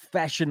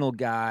 professional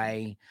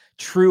guy,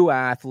 true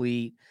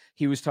athlete.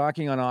 He was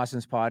talking on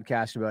Austin's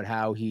podcast about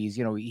how he's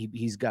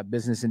got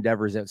business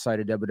endeavors outside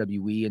of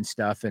WWE and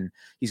stuff, and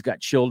he's got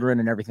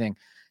children and everything.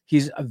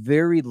 He's a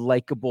very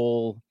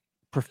likable,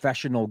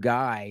 professional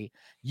guy.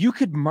 You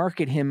could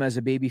market him as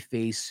a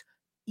babyface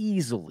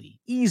easily.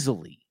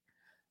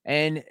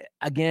 And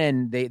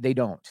again, they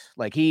don't.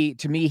 Like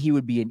to me, he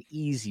would be an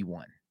easy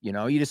one. You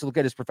know, you just look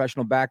at his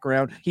professional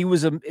background. He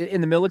was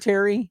in the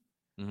military.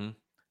 Mm-hmm.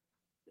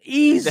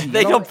 Easy.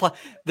 They don't play.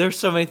 There's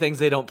so many things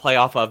they don't play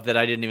off of that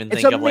I didn't even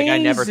think of. Like I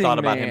never thought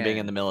about him being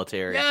in the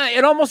military. Yeah,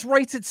 it almost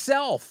writes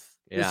itself.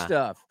 This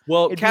stuff.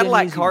 Well,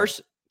 Cadillac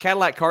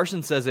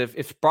Carson says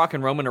if Brock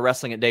and Roman are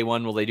wrestling at day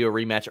one, will they do a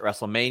rematch at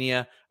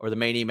WrestleMania, or the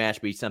Mania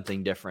match be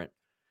something different?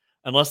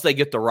 Unless they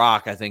get The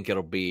Rock, I think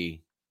it'll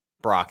be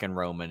Brock and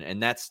Roman,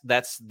 and that's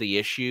the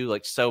issue.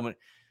 Like so many,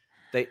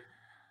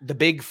 the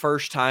big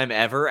first time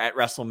ever at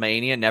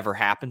WrestleMania never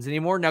happens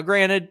anymore. Now,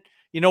 granted,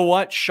 you know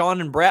what? Shawn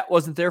and Brett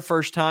wasn't their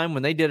first time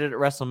when they did it at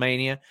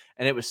WrestleMania,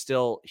 and it was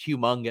still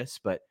humongous.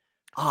 But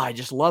I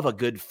just love a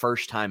good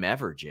first time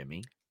ever,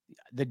 Jimmy.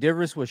 The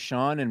difference with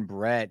Shawn and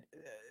Brett,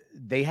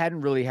 they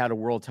hadn't really had a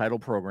world title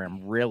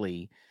program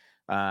really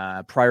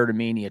prior to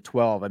Mania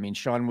 12. I mean,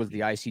 Shawn was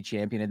the IC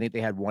champion. I think they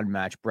had one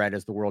match, Brett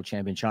as the world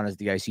champion, Shawn as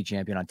the IC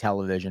champion on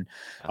television.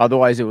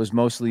 Otherwise, it was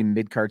mostly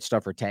mid-card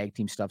stuff or tag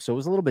team stuff. So it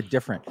was a little bit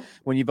different.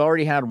 When you've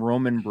already had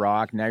Roman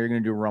Brock, now you're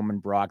going to do Roman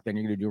Brock, then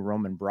you're going to do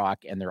Roman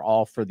Brock, and they're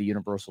all for the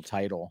Universal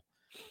title.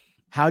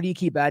 How do you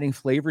keep adding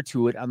flavor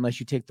to it unless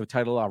you take the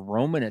title off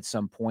Roman at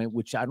some point,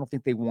 which I don't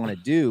think they want to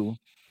do?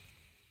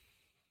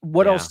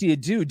 What else do you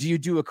do? Do you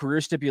do a career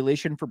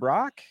stipulation for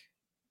Brock?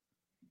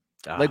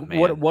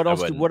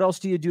 What else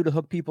do you do to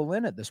hook people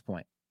in at this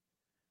point?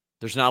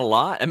 There's not a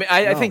lot. I mean,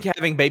 I think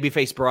having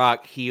babyface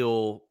Brock,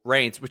 heel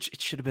Reigns, which it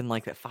should have been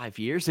like that 5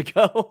 years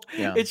ago.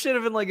 Yeah. It should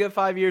have been like that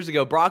 5 years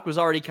ago. Brock was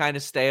already kind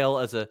of stale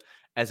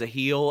as a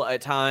heel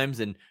at times,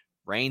 and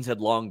Reigns had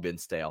long been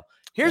stale.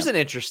 Here's an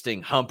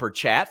interesting Humper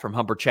chat from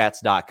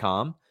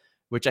humperchats.com,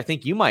 which I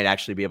think you might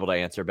actually be able to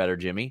answer better,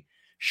 Jimmy.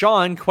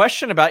 Sean,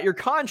 question about your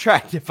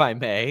contract, if I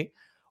may.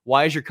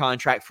 Why is your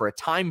contract for a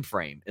time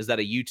frame? Is that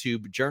a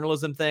YouTube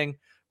journalism thing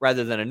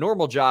rather than a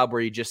normal job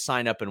where you just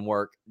sign up and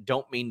work?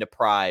 Don't mean to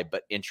pry,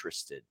 but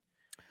interested.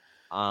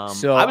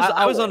 So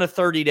I was on a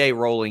 30-day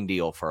rolling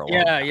deal for a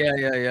long time.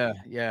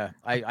 Yeah.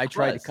 I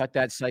tried to cut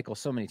that cycle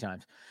so many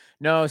times.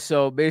 No,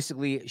 so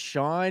basically,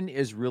 Sean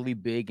is really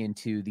big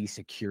into the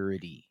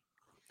security.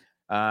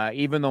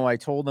 Even though I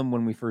told him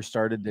when we first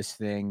started this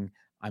thing,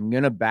 I'm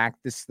going to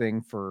back this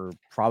thing for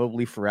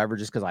probably forever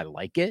just because I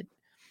like it.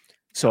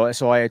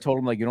 So I told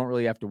him, like, you don't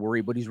really have to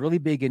worry, but he's really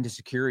big into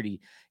security.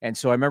 And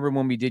so I remember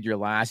when we did your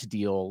last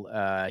deal,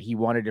 he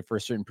wanted it for a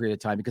certain period of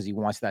time because he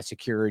wants that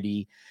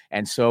security.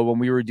 And so when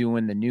we were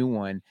doing the new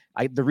one,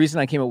 the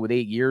reason I came up with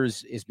 8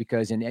 years is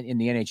because in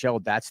the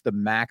NHL, that's the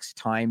max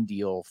time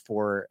deal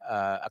for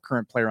a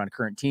current player on a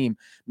current team.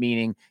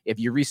 Meaning if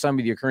you re-sign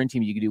with your current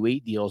team, you can do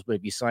 8 deals, but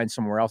if you sign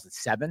somewhere else, it's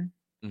 7.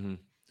 Mm-hmm.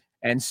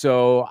 And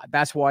so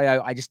that's why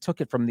I just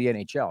took it from the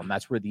NHL, and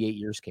that's where the 8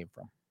 years came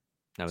from.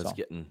 I was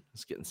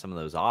getting some of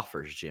those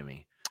offers,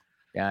 Jimmy.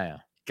 Yeah.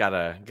 Got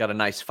a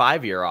nice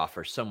 5-year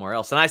offer somewhere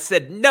else. And I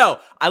said, no.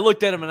 I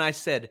looked at him and I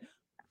said,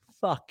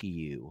 fuck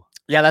you.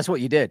 Yeah, that's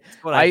what you did.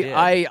 That's what I did.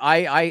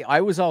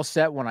 I was all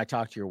set when I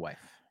talked to your wife.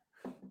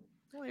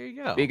 Well, there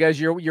you go. Because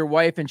your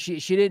wife, and she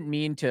didn't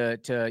mean to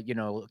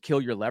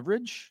kill your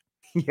leverage.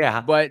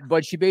 Yeah.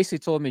 But she basically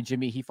told me,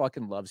 Jimmy, he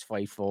fucking loves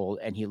Fightful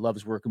and he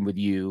loves working with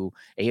you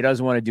and he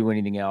doesn't want to do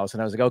anything else.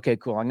 And I was like, okay,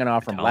 cool. I'm going to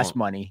offer him less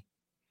money.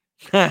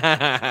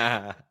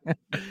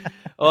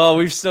 Oh,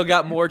 we've still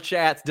got more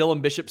chats.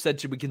 Dylan Bishop said,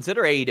 should we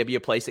consider AEW a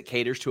place that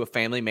caters to a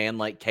family man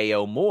like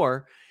KO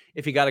more?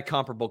 If he got a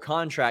comparable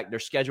contract, their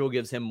schedule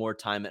gives him more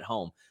time at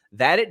home.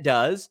 That it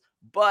does,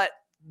 but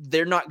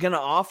they're not going to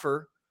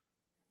offer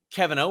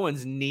Kevin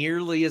Owens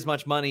nearly as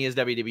much money as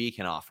WWE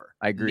can offer.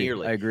 I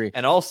agree.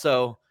 And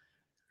also,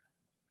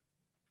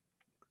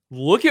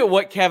 look at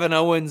what Kevin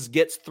Owens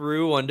gets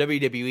through on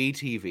WWE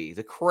TV.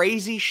 The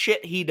crazy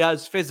shit he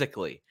does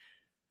physically.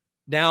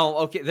 Now,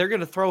 okay, they're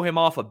going to throw him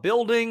off a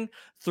building,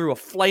 through a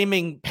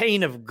flaming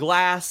pane of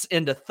glass,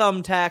 into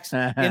thumbtacks,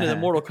 into the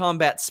Mortal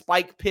Kombat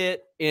spike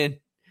pit in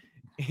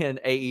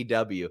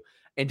AEW.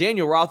 And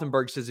Daniel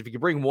Rothenberg says if you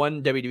could bring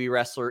one WWE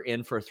wrestler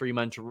in for a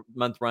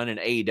 3-month run in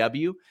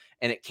AEW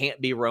and it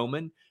can't be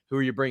Roman, who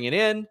are you bringing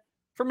in?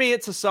 For me,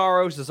 it's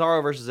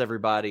Cesaro versus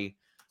everybody.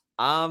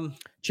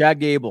 Chad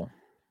Gable.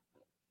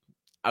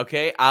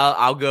 Okay,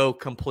 I'll go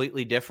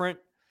completely different.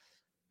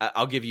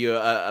 I'll give you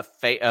a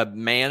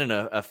man and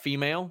a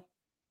female.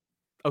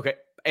 Okay,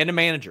 and a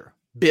manager.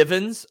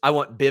 Bivens. I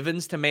want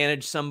Bivens to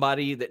manage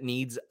somebody that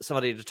needs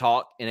somebody to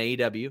talk in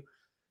AEW.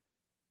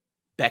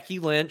 Becky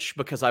Lynch,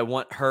 because I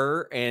want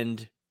her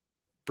and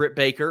Britt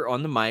Baker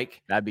on the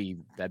mic. That'd be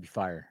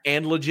fire.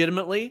 And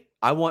legitimately,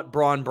 I want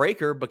Braun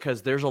Breaker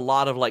because there's a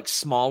lot of like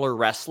smaller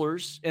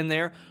wrestlers in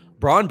there.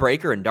 Braun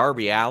Breaker and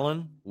Darby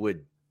Allin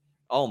would,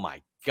 oh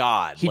my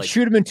God. He'd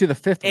shoot him into the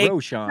 5th row,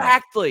 Sean.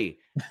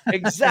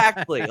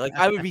 Exactly. Like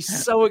I would be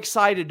so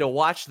excited to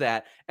watch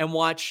that and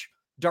watch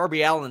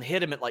Darby Allin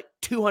hit him at like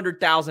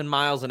 200,000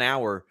 miles an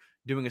hour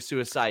doing a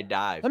suicide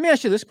dive. Let me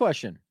ask you this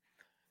question.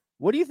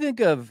 What do you think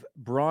of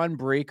Braun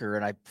Breaker?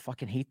 And I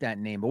fucking hate that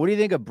name, but what do you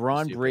think of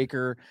Braun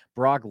Breaker,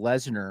 Brock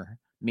Lesnar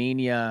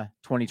Mania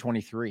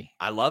 2023.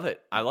 I love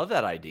it. I love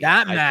that idea.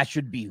 That match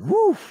would be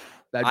woof.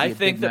 I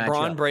think that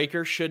Braun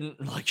Breaker should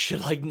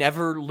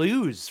never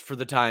lose for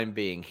the time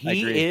being.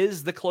 He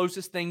is the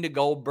closest thing to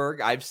Goldberg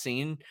I've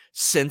seen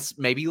since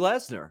maybe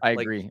Lesnar. I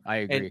agree.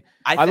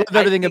 I love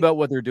everything about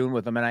what they're doing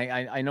with him. And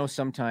I know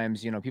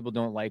sometimes, people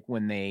don't like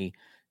when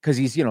because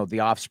he's, the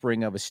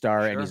offspring of a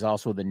star, and he's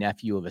also the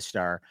nephew of a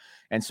star.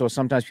 And so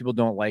sometimes people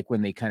don't like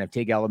when they kind of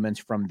take elements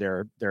from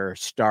their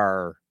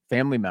star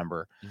family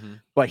member,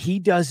 but he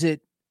does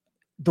it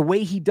the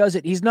way he does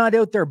it. He's not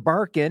out there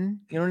barking.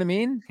 You know what I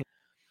mean?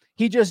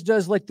 He just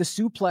does like the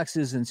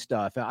suplexes and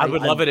stuff. I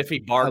would love it if he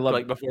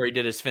barked before he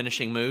did his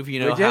finishing move. You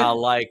know how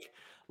like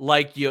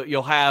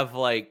you'll have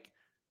like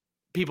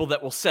people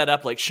that will set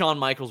up like Shawn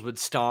Michaels would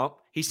stomp.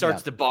 He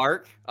starts to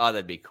bark. Oh,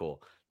 that'd be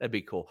cool. That'd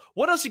be cool.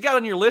 What else you got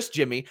on your list,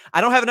 Jimmy?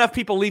 I don't have enough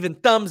people leaving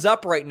thumbs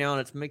up right now,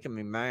 and it's making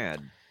me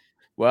mad.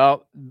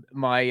 Well,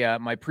 my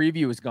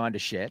preview has gone to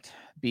shit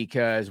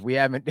because we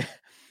haven't.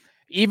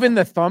 Even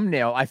the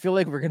thumbnail, I feel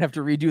like we're gonna have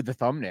to redo the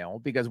thumbnail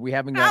because we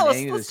haven't got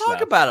any of this stuff. Let's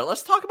talk about it.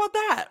 Let's talk about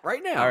that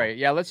right now. All right,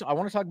 yeah. I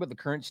want to talk about the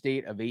current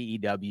state of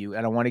AEW,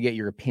 and I want to get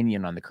your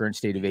opinion on the current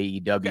state of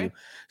AEW. Okay.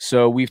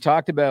 So we've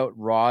talked about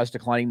Raw's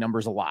declining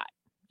numbers a lot.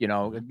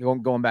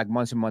 Going back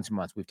months and months and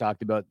months, we've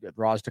talked about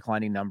Raw's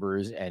declining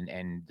numbers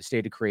and the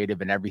state of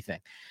creative and everything.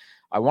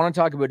 I want to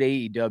talk about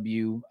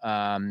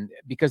AEW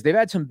because they've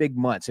had some big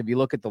months. If you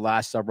look at the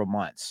last several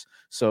months,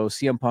 so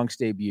CM Punk's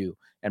debut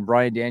and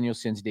Bryan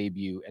Danielson's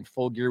debut and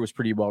Full Gear was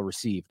pretty well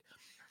received.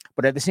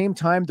 But at the same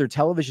time, their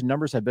television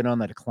numbers have been on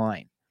the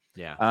decline.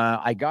 Yeah.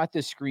 I got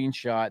this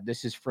screenshot.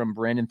 This is from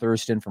Brandon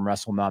Thurston from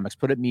WrestleNomics.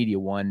 Put it Media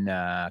One,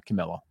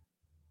 Camilo.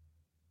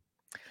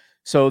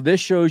 So this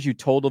shows you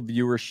total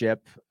viewership.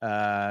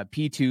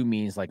 P2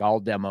 means like all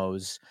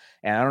demos.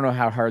 And I don't know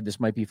how hard this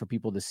might be for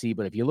people to see,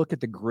 but if you look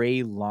at the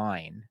gray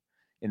line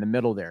in the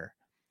middle there.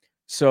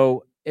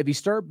 So if you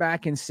start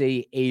back in,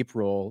 say,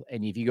 April,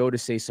 and if you go to,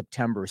 say,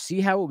 September,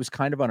 see how it was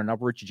kind of on an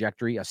upward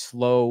trajectory, a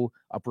slow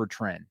upward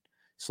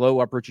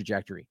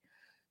trajectory.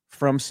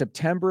 From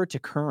September to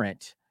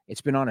current, it's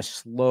been on a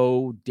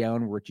slow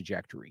downward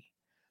trajectory.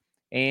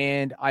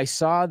 And I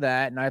saw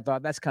that, and I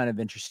thought that's kind of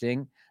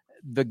interesting.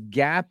 The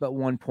gap at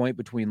one point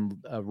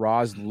between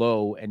Raw's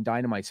low and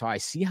Dynamite's high,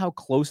 see how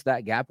close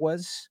that gap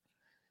was?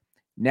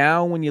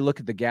 Now, when you look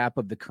at the gap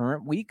of the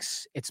current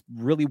weeks, it's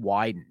really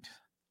widened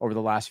over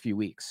the last few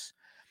weeks.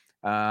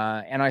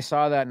 And I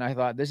saw that and I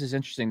thought, this is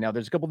interesting. Now,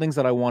 there's a couple things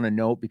that I want to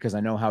note because I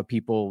know how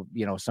people,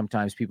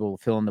 sometimes people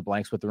fill in the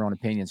blanks with their own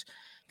opinions.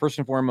 First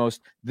and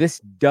foremost, this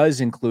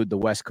does include the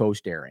West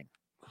Coast airing.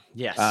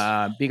 Yes.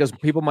 Because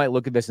people might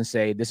look at this and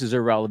say, this is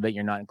irrelevant.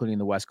 You're not including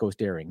the West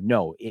Coast airing.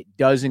 No, it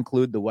does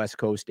include the West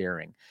Coast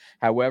airing.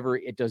 However,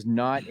 it does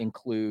not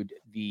include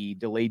the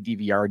delayed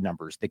DVR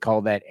numbers. They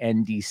call that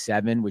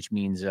ND7, which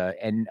means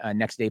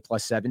next day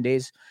plus 7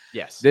 days.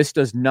 Yes. This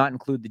does not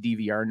include the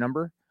DVR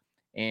number.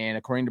 And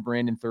according to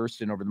Brandon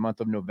Thurston, over the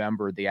month of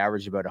November, they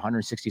averaged about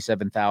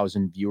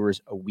 167,000 viewers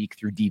a week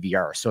through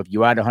DVR. So if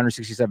you add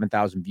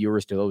 167,000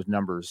 viewers to those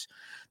numbers,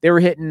 they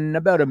were hitting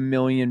about 1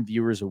 million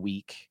viewers a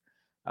week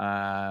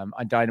on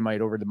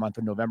Dynamite over the month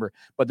of November.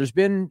 But there's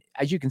been,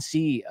 as you can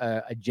see,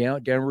 a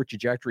downward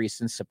trajectory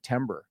since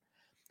September.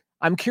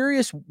 I'm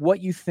curious what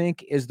you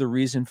think is the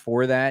reason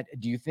for that.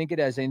 Do you think it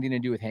has anything to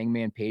do with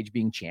Hangman Page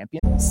being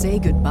champion? Say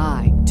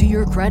goodbye to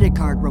your credit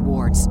card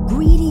rewards.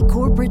 Greedy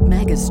corporate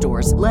mega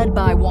stores, led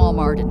by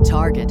Walmart and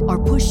Target,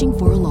 are pushing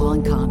for a law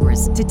in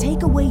Congress to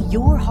take away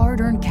your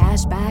hard-earned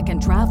cash back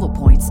and travel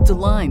points to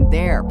line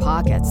their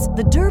pockets.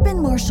 The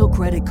Durbin-Marshall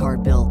credit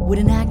card bill would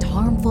enact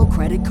harmful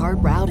credit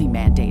card routing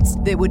mandates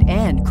that would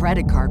end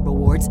credit card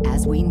rewards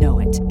as we know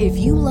it. If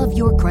you love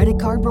your credit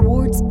card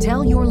rewards,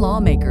 tell your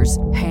lawmakers,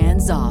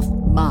 hands off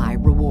my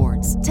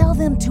rewards. Tell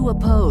them to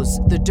oppose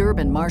the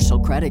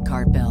Durbin-Marshall credit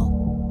card bill.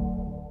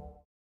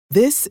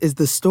 This is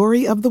the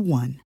story of the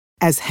one.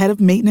 As head of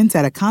maintenance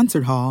at a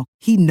concert hall,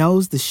 he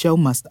knows the show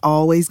must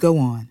always go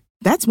on.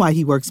 That's why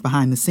he works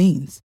behind the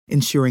scenes,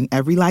 ensuring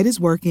every light is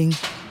working,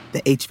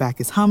 the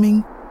HVAC is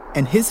humming,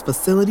 and his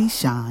facility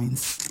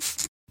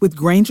shines. With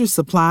Grainger's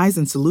supplies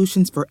and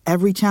solutions for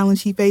every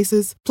challenge he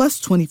faces, plus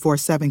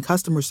 24/7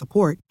 customer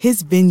support,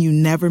 his venue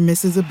never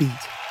misses a beat.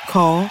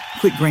 Call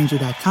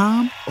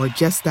quickgrainger.com or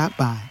just stop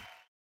by.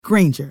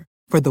 Grainger,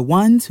 for the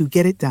ones who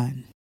get it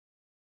done.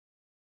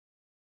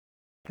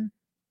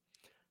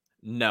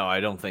 No, I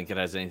don't think it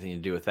has anything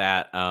to do with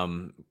that,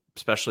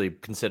 especially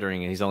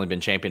considering he's only been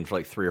champion for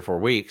like 3 or 4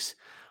 weeks.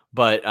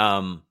 But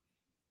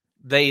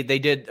they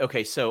did.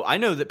 Okay, so I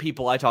know that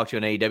people I talked to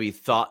in AEW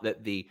thought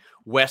that the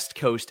West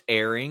Coast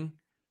airing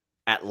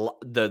at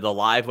the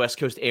live West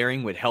Coast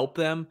airing would help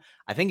them.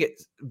 I think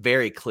it's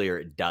very clear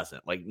it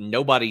doesn't. Like,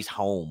 nobody's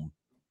home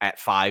at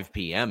 5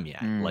 p.m.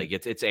 yet. Like,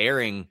 it's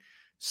airing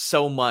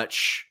so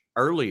much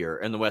earlier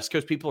in the West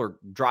Coast. People are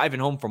driving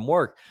home from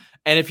work.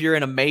 And if you're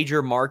in a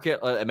major market,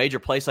 a major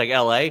place like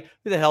LA,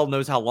 who the hell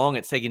knows how long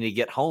it's taking to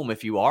get home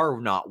if you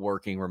are not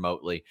working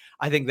remotely?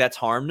 I think that's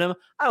harmed them.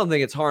 I don't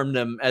think it's harmed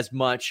them as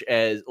much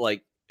as,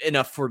 like,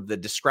 enough for the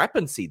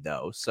discrepancy,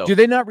 though. So do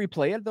they not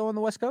replay it though on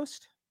the West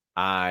Coast?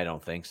 I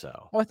don't think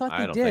so. Oh, I thought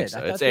they don't did. think so.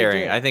 I thought It's they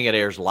airing. did. I think it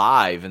airs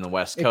live in the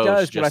West Coast. It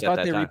does, but I just at thought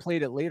that they time.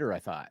 replayed it later. I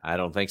thought. I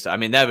don't think so. I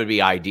mean, that would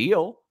be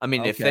ideal. I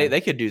mean, if Okay.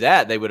 they could do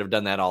that, they would have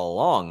done that all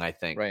along, I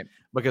think. Right.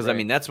 Because, I Right.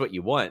 mean, that's what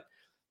you want.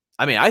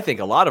 I mean, I think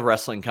a lot of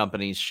wrestling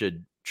companies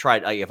should try.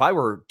 Like, if I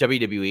were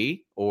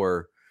WWE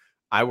or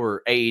I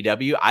were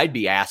AEW, I'd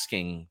be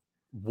asking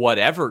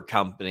whatever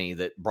company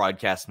that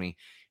broadcasts me,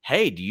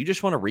 hey, do you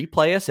just want to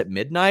replay us at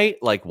midnight?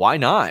 Like, why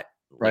not?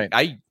 Right.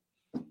 Like,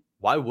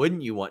 why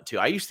wouldn't you want to?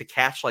 I used to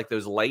catch like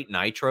those late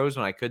nitros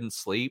when I couldn't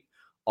sleep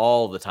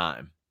all the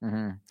time.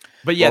 Mm-hmm.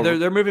 But yeah, Well,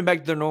 they're moving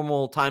back to their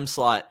normal time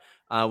slot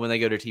when they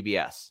go to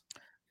TBS.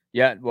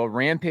 Yeah, well,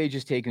 Rampage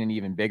has taken an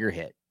even bigger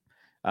hit.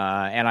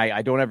 And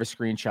I don't have a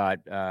screenshot.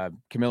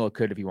 Camilo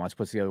could if he wants,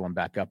 puts the other one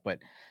back up, but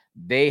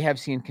they have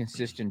seen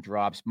consistent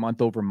drops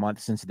month over month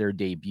since their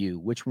debut.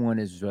 Which one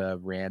is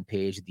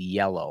Rampage? The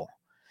yellow.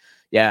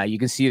 Yeah, you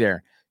can see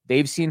there.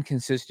 They've seen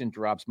consistent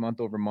drops month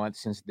over month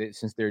since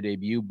their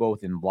debut,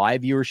 both in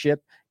live viewership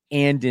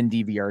and in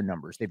DVR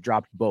numbers. They've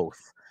dropped both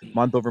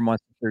month over month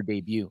since their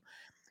debut.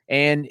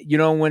 And, you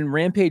know, when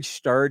Rampage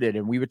started,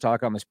 and we would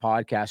talk on this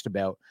podcast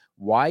about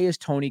why is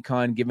Tony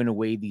Khan giving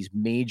away these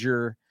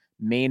major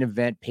main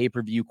event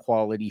pay-per-view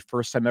quality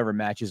first time ever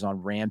matches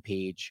on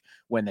Rampage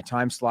when the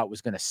time slot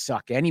was going to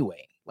suck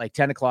anyway, like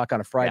 10 o'clock on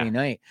a Friday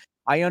night.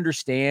 I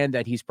understand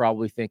that he's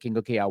probably thinking,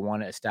 okay, I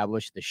want to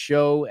establish the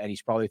show. And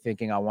he's probably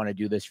thinking, I want to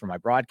do this for my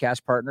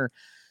broadcast partner.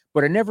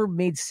 But it never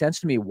made sense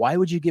to me. Why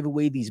would you give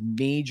away these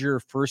major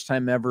first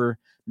time ever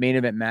main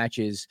event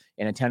matches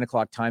in a 10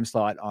 o'clock time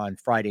slot on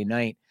Friday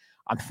night?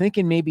 I'm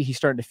thinking maybe he's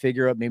starting to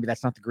figure out maybe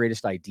that's not the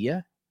greatest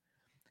idea.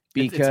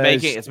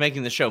 Because it's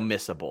making the show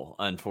missable,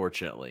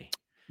 unfortunately.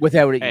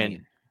 Without it,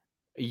 and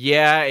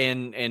yeah,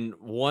 and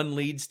one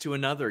leads to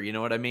another. You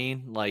know what I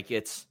mean? Like,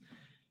 it's,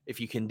 if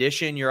you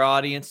condition your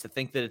audience to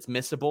think that it's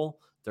missable,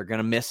 they're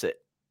gonna miss it.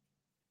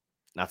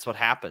 That's what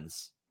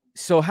happens.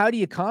 So how do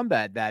you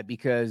combat that?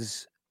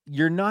 Because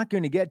you're not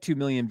going to get 2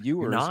 million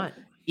viewers. You're not.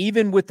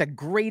 Even with the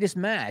greatest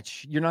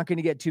match, you're not going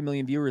to get 2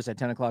 million viewers at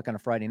 10 o'clock on a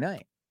Friday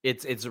night.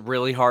 It's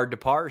really hard to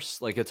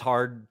parse. Like, it's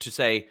hard to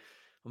say,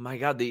 oh my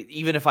God,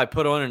 even if I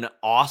put on an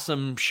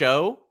awesome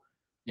show,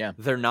 yeah,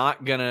 they're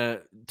not going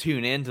to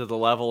tune into the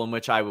level in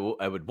which I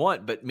would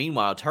want. But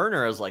meanwhile,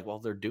 Turner is like, well,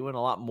 they're doing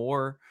a lot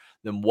more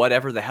than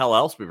whatever the hell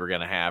else we were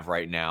going to have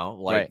right now.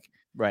 Like,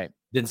 right.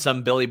 Than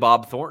some Billy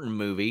Bob Thornton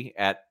movie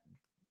at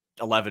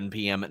 11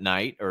 p.m. at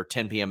night or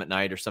 10 p.m. at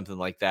night or something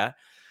like that.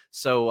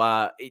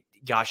 So,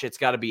 it's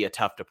got to be a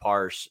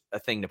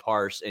thing to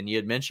parse. And you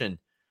had mentioned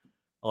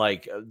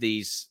like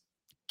these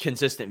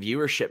consistent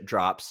viewership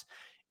drops.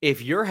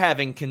 If you're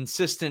having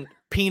consistent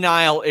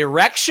penile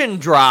erection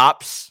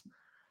drops,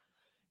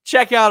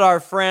 check out our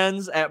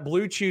friends at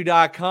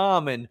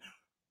BlueChew.com and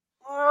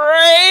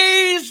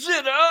raise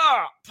it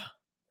up.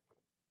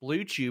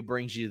 Blue Chew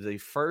brings you the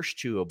first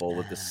chewable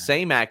with the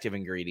same active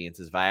ingredients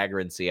as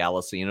Viagra and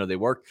Cialis. So, you know, they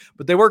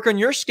work on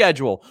your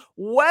schedule,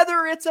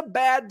 whether it's a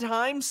bad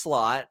time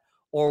slot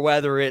or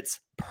whether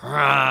it's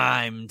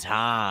prime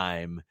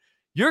time.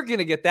 You're going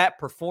to get that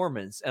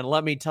performance. And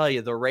let me tell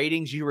you, the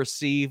ratings you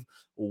receive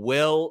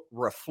will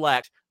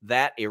reflect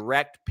that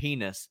erect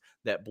penis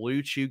that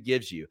Blue Chew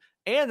gives you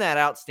and that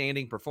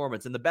outstanding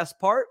performance. And the best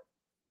part,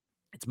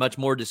 it's much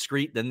more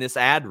discreet than this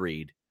ad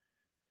read.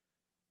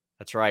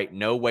 That's right.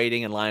 No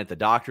waiting in line at the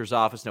doctor's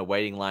office. No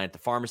waiting in line at the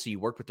pharmacy. You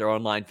work with their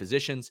online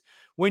physicians.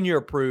 When you're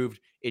approved,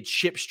 it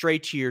ships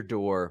straight to your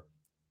door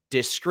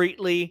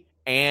discreetly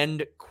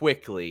and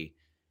quickly.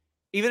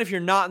 Even if you're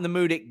not in the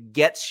mood, it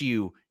gets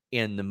you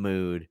in the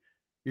mood.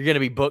 You're going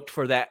to be booked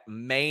for that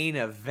main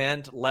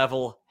event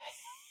level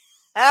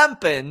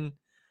happen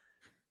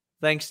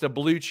thanks to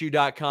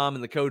BlueChew.com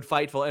and the code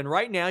FIGHTFUL. And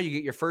right now, you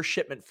get your first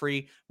shipment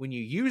free when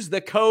you use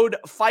the code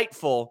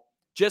FIGHTFUL.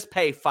 Just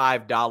pay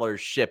 $5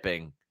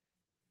 shipping.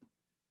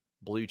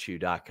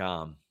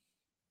 BlueChew.com.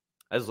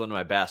 That was one of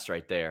my best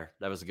right there.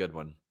 That was a good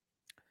one.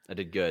 I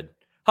did good.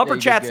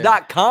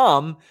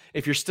 Humperchats.com.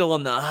 If you're still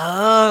in the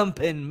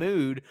humping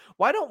mood,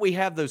 why don't we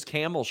have those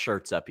camel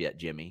shirts up yet,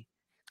 Jimmy?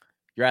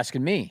 You're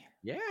asking me.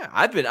 Yeah,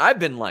 I've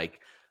been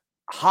like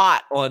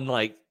hot on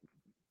like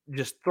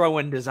just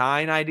throwing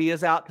design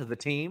ideas out to the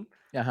team.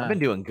 I've been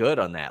doing good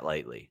on that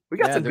lately. We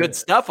got some good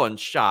stuff on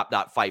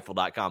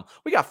shop.fightful.com.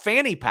 We got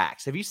fanny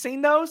packs. Have you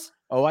seen those?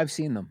 Oh, I've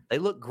seen them. They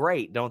look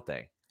great, don't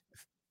they?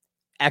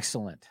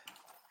 Excellent.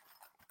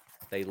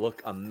 They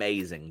look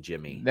amazing,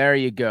 Jimmy. There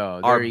you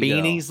go. Our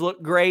beanies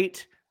look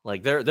great.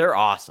 Like they're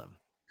awesome.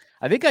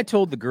 I think I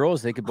told the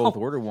girls they could both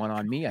order one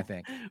on me, I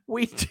think.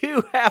 We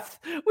do have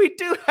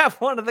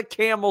one of the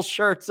camel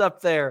shirts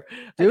up there.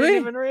 Do we? I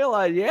didn't even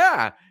realize.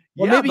 Yeah.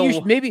 Well,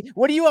 maybe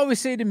what do you always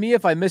say to me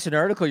if I miss an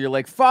article? You're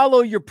like,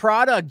 follow your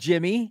product,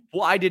 Jimmy.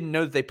 Well, I didn't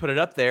know that they put it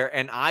up there,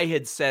 and I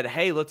had said,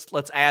 hey,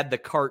 let's add the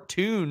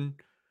cartoon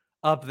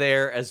up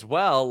there as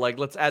well. Like,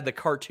 let's add the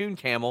cartoon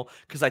camel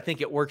because I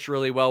think it works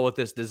really well with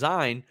this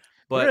design.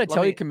 But I'm going to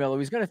tell you, Camilo,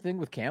 he's got a thing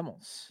with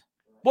camels.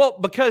 Well,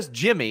 because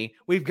Jimmy,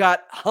 we've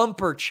got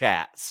Humper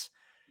Chats.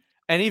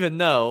 And even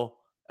though,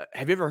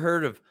 have you ever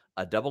heard of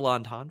a double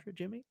entendre,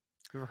 Jimmy?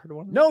 You ever heard of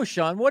one? No,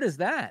 Sean, what is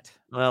that?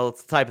 Well,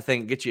 it's the type of thing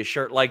that gets you a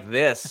shirt like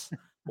this.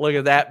 Look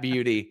at that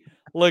beauty.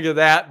 Look at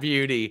that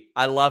beauty.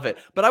 I love it.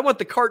 But I want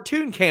the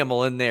cartoon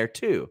camel in there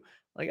too.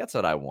 Like, that's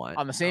what I want.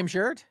 On the same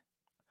shirt?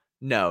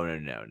 No.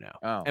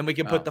 Oh, And we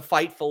can put the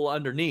Fightful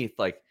underneath.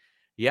 Like,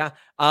 yeah.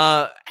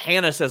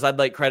 Hannah says, I'd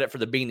like credit for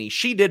the beanie.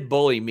 She did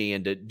bully me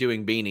into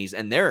doing beanies,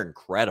 and they're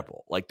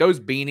incredible. Like, those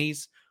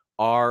beanies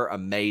are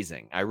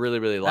amazing. I really,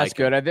 really like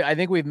them. That's good. I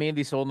think we've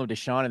mainly sold them to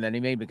Sean, and then he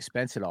made them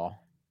expense it all.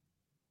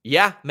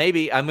 Yeah,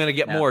 maybe. I'm going to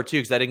get more, too,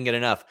 because I didn't get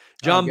enough.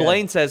 John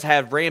Blaine says,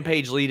 have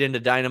Rampage lead into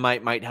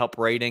Dynamite might help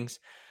ratings.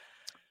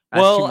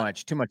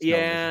 That's too much.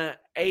 Yeah,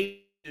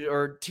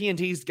 or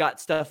TNT's got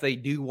stuff they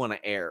do want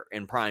to air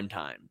in prime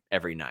time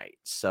every night.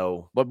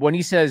 So, but when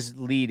he says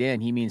lead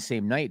in, he means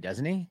same night,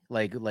 doesn't he?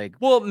 Like,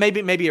 well, maybe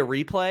a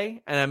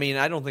replay. And I mean,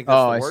 I don't think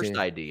that's the worst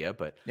idea.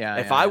 But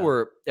if I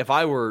were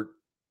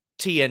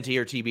TNT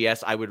or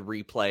TBS, I would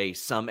replay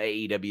some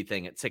AEW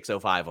thing at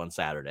 6:05 on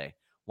Saturday.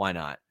 Why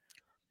not?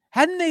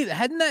 Hadn't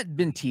that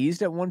been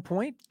teased at one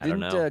point?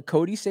 Didn't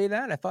Cody say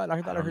that? I thought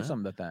I heard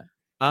something about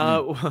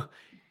that.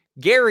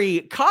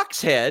 Gary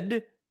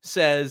Coxhead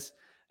says,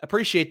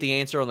 appreciate the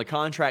answer on the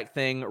contract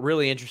thing.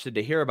 Really interested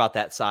to hear about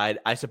that side.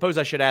 I suppose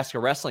I should ask a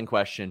wrestling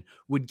question.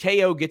 Would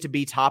KO get to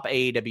be top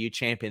AEW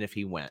champion if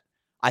he went?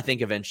 I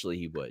think eventually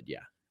he would,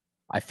 yeah.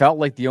 I felt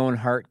like the Owen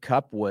Hart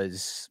Cup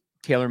was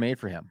tailor-made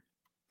for him.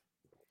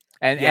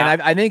 And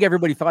I think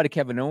everybody thought of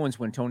Kevin Owens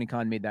when Tony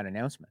Khan made that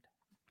announcement.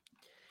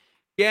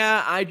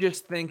 Yeah, I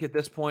just think at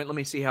this point, let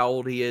me see how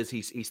old he is.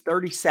 He's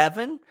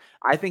 37.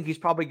 I think he's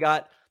probably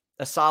got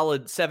a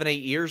solid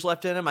 7-8 years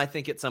left in him. I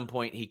think at some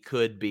point he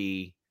could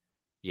be,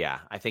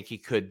 I think he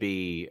could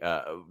be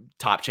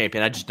top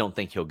champion. I just don't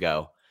think he'll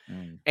go.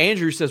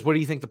 Andrew says, what do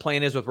you think the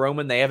plan is with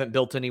Roman? They haven't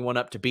built anyone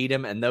up to beat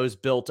him, and those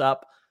built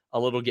up a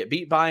little get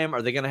beat by him.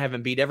 Are they going to have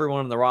him beat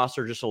everyone on the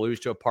roster just to lose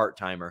to a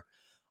part-timer?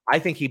 I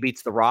think he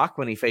beats The Rock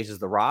when he faces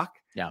The Rock.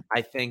 Yeah.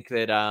 I think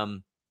that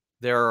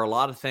there are a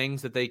lot of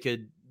things that they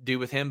could do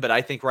with him, but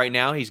I think right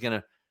now he's going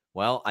to,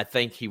 I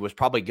think he was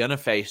probably going to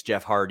face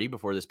Jeff Hardy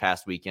before this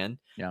past weekend.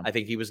 Yeah. I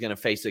think he was going to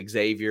face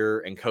Xavier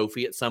and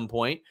Kofi at some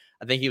point.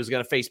 I think he was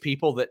going to face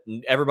people that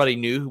everybody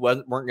knew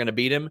weren't going to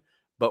beat him,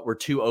 but were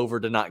too over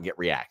to not get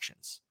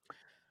reactions.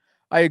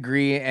 I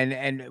agree.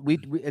 And we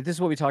this is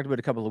what we talked about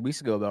a couple of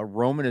weeks ago about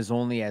Roman is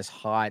only as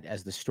hot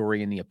as the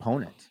story and the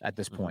opponent at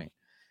this point.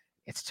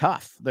 It's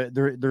tough.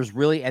 There's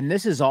really, and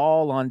this is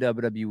all on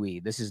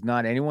WWE. This is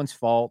not anyone's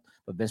fault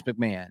but Vince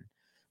McMahon,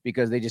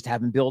 because they just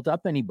haven't built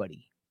up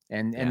anybody.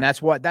 And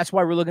that's why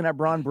we're looking at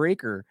Braun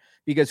Breaker,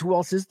 because who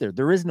else is there?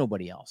 There is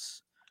nobody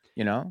else,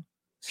 So.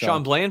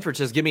 Sean Blandford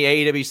says, give me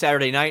AEW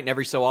Saturday night and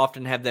every so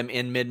often have them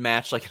in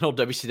mid-match like an old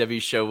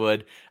WCW show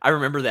would. I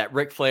remember that,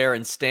 Ric Flair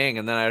and Sting,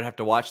 and then I'd have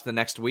to watch the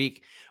next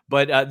week.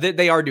 But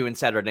they are doing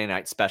Saturday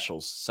night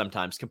specials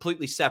sometimes,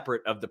 completely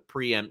separate of the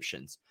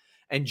preemptions.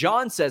 And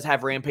John says,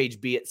 have Rampage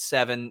be at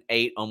 7,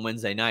 8 on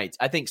Wednesday nights.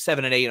 I think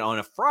 7 and 8 on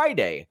a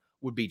Friday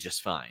would be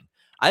just fine.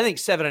 I think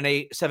 7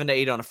 to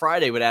 8 on a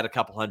Friday would add a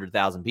couple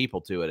 100,000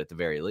 people to it at the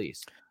very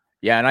least.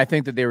 Yeah, and I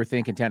think that they were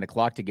thinking 10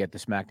 o'clock to get the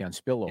SmackDown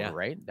spillover,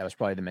 right? That was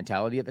probably the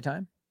mentality at the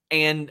time.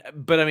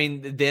 But I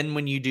mean, then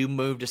when you do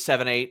move to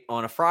 7, 8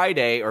 on a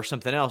Friday or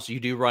something else, you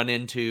do run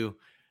into,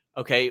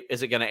 okay,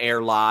 is it going to air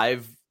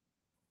live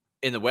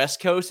in the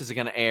West Coast? Is it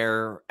going to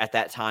air at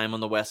that time on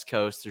the West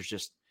Coast? There's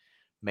just,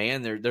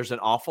 there's an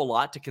awful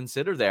lot to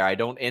consider there. I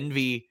don't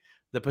envy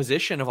the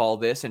position of all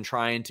this and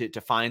trying to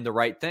find the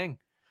right thing.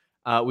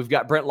 We've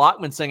got Brent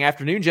Lockman saying,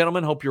 afternoon,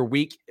 gentlemen. Hope your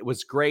week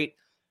was great.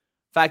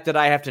 Fact that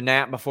I have to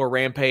nap before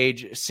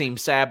Rampage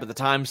seems sad, but the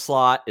time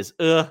slot is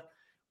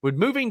Would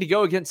moving to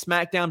go against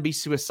SmackDown be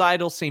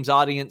suicidal? Seems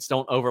audience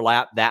don't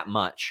overlap that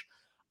much.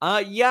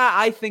 Yeah,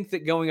 I think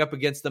that going up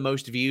against the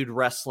most viewed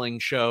wrestling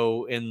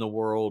show in the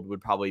world would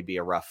probably be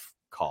a rough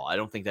call. I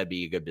don't think that'd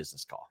be a good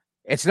business call.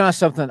 It's not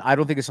something, I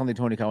don't think it's something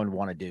Tony Khan would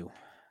want to do.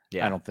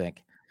 Yeah. I don't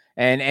think.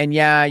 And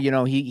yeah,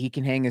 he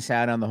can hang his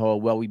hat on the whole,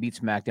 well, we beat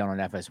SmackDown on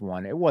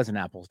FS1. It wasn't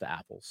apples to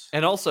apples.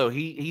 And also,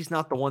 he's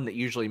not the one that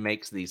usually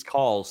makes these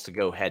calls to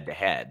go head to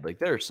head. Like,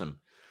 there are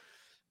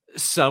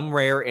some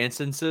rare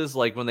instances,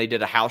 like when they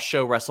did a house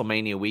show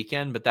WrestleMania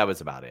weekend, but that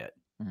was about it.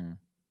 Mm-hmm.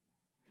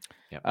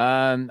 Yep.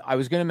 I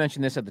was going to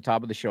mention this at the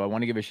top of the show. I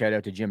want to give a shout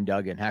out to Jim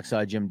Duggan,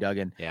 Hacksaw Jim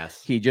Duggan.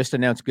 Yes. He just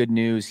announced good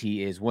news.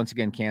 He is once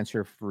again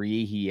cancer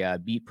free. He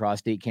beat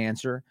prostate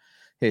cancer,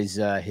 his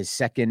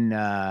second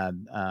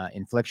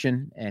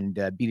infliction, and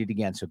beat it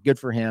again. So good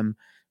for him.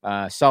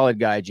 Solid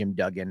guy, Jim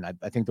Duggan.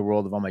 I think the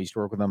world of him. I used to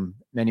work with him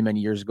many, many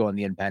years ago in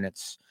the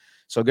Independents.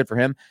 So good for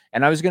him.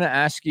 And I was going to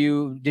ask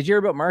you, did you hear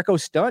about Marco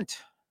Stunt?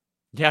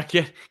 Yeah,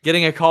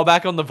 getting a call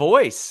back on The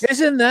Voice.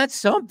 Isn't that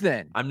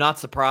something? I'm not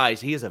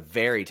surprised. He is a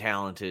very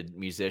talented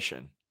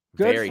musician.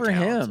 Good very for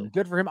talented. him.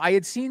 Good for him. I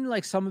had seen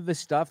like some of his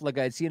stuff. Like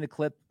I had seen a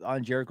clip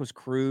on Jericho's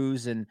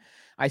Cruise, and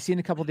I seen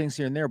a couple things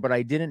here and there, but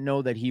I didn't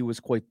know that he was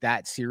quite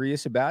that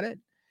serious about it.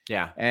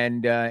 Yeah.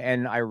 And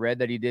I read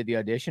that he did the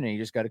audition and he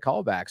just got a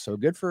call back. So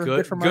good for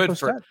Marco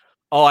Stunt.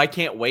 Oh, I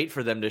can't wait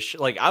for them to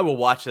like. I will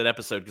watch that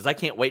episode because I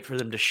can't wait for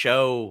them to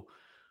show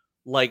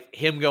like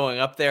him going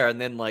up there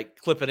and then like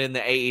clipping in the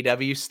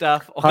AEW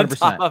stuff on 100%.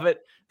 top of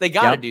it. They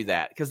got to Yep. do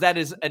that because that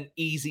is an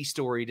easy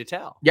story to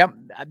tell. Yep,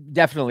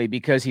 definitely,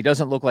 because he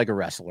doesn't look like a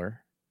wrestler.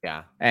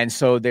 Yeah. And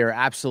so they're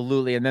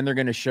absolutely, and then they're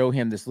going to show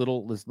him this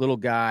little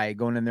guy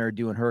going in there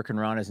doing Hurricane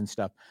Ranas and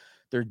stuff.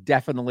 They're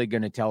definitely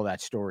going to tell that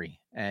story.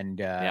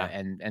 And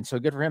and so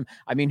good for him.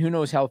 I mean, who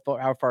knows how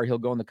far he'll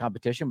go in the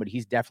competition, but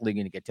he's definitely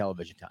going to get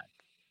television time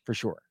for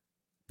sure.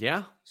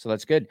 Yeah. So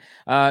that's good.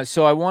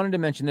 So I wanted to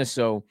mention this.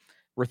 So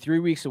we're 3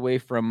 weeks away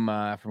from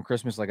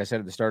Christmas, like I said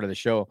at the start of the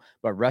show,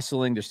 but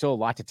wrestling, there's still a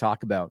lot to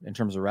talk about in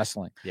terms of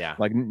wrestling. Yeah.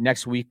 Like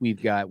next week,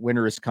 we've got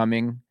Winter is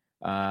Coming,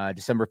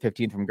 December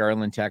 15th from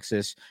Garland,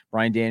 Texas.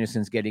 Bryan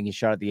Danielson's getting his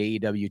shot at the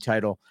AEW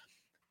title.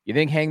 You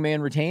think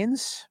Hangman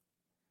retains?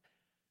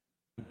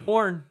 I'm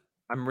torn.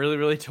 I'm really,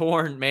 really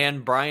torn,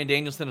 man. Bryan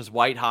Danielson is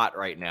white hot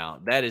right now.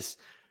 That is,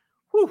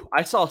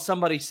 I saw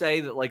somebody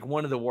say that like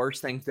one of the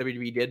worst things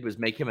WWE did was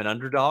make him an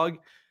underdog.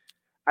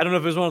 I don't know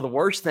if it was one of the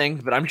worst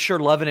things, but I'm sure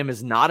loving him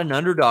is not an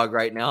underdog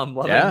right now. I'm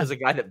loving him as a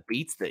guy that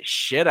beats the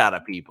shit out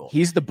of people.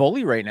 He's the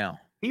bully right now.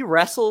 He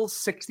wrestles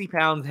 60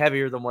 pounds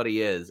heavier than what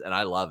he is, and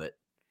I love it.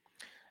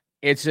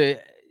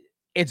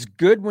 It's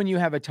good when you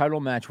have a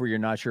title match where you're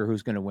not sure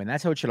who's going to win.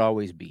 That's how it should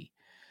always be.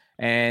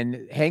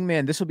 And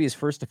Hangman, this will be his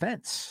first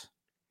defense.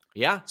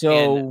 Yeah.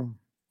 So,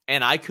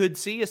 and I could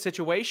see a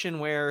situation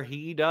where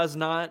he does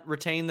not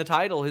retain the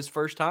title his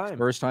first time.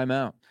 First time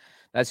out.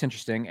 That's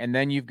interesting. And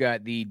then you've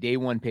got the day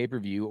one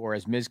pay-per-view, or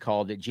as Miz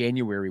called it,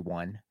 January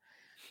 1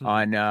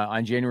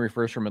 on January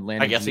 1st from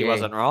Atlanta. I guess GA. He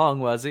wasn't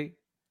wrong, was he?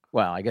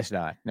 Well, I guess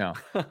not. No.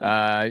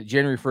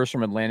 January 1st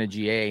from Atlanta,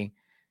 GA.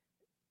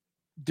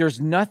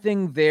 There's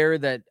nothing there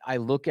that I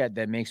look at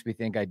that makes me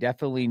think I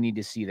definitely need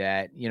to see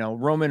that. You know,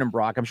 Roman and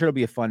Brock, I'm sure it'll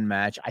be a fun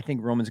match. I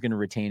think Roman's going to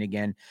retain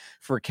again.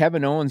 For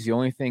Kevin Owens, the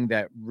only thing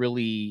that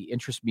really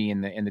interests me in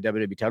the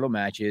WWE title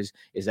match is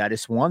that his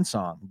swan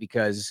song,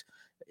 because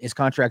his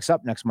contract's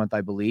up next month,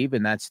 I believe,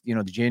 and that's,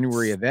 the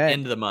January event.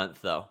 End of the month,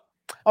 though.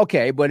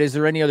 Okay, but is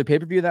there any other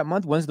pay-per-view that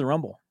month? When's the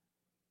Rumble?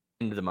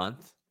 End of the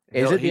month.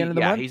 Is it the end of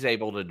the month? Yeah, he's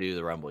able to do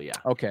the Rumble, yeah.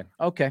 Okay.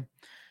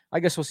 I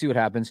guess we'll see what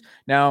happens.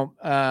 Now,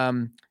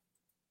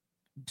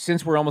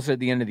 since we're almost at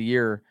the end of the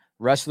year,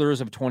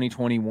 wrestlers of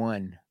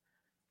 2021,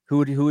 who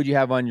would you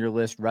have on your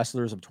list,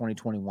 wrestlers of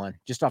 2021,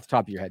 just off the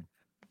top of your head?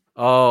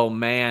 Oh,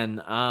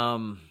 man.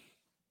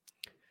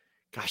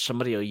 Gosh,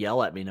 somebody will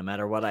yell at me no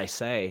matter what I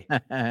say.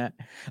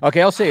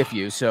 Okay, I'll say a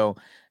few. So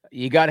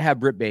you got to have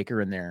Britt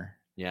Baker in there.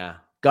 Yeah.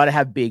 Got to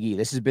have Big E.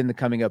 This has been the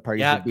coming up party.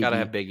 Yeah, got to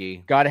have Big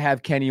E. Got to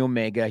have Kenny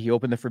Omega. He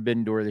opened the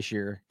Forbidden Door this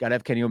year. Got to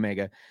have Kenny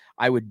Omega.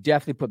 I would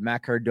definitely put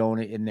Matt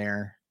Cardona in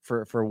there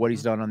for what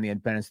he's done on the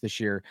independents this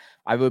year.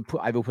 I would put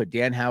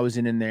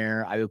Danhausen in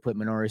there. I would put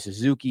Minoru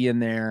Suzuki in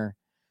there.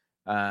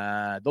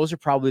 Those are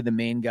probably the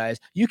main guys.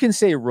 You can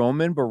say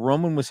Roman, but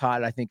Roman was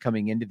hot, I think,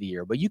 coming into the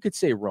year. But you could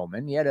say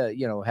Roman. He had a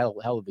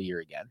hell of a year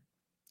again.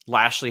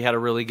 Lashley had a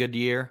really good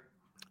year.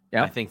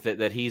 Yeah, I think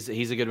that he's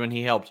a good one.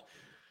 He helped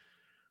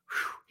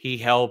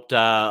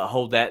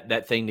hold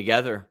that thing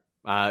together.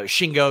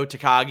 Shingo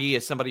Takagi,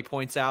 as somebody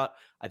points out,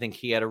 I think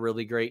he had a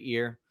really great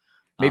year.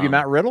 Maybe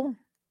Matt Riddle.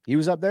 He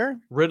was up there.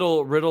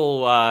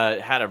 Riddle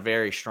had a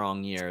very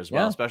strong year as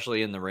well,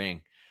 especially in the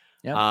ring.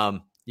 Yeah.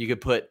 You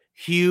could put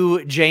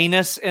Hugh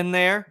Janus in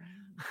there.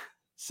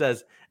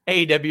 Says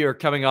AEW are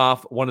coming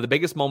off one of the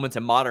biggest moments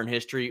in modern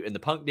history in the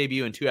Punk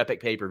debut and 2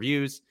 epic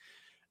pay-per-views.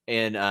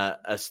 And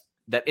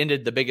that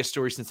ended the biggest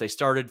story since they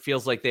started.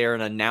 Feels like they're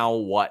in a now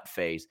what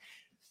phase.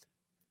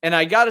 And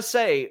I got to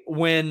say,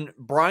 when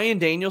Bryan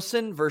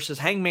Danielson versus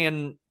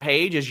Hangman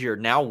Page is your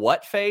now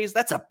what phase,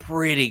 that's a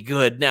pretty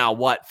good now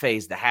what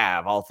phase to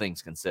have, all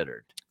things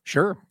considered.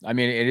 Sure. I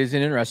mean, it is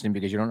interesting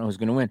because you don't know who's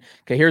going to win.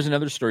 Okay, here's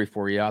another story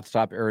for you off the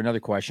top, or another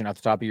question off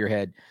the top of your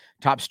head.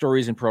 Top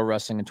stories in pro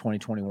wrestling in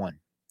 2021.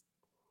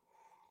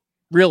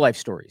 Real life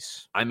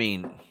stories. I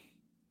mean,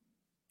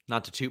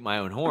 not to toot my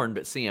own horn,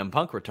 but CM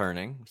Punk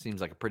returning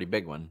seems like a pretty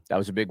big one. That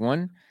was a big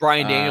one.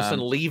 Bryan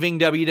Danielson leaving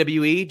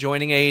WWE,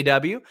 joining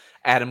AEW.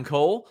 Adam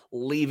Cole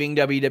leaving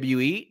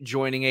WWE,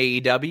 joining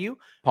AEW.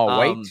 Paul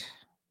White.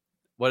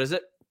 What is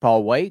it?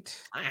 Paul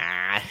White.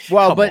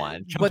 Well,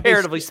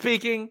 comparatively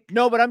speaking.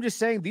 No, but I'm just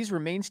saying these were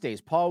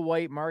mainstays. Paul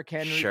White, Mark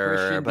Henry,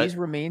 Christian, these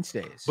were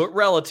mainstays. But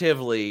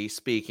relatively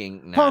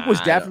speaking, Punk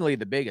was definitely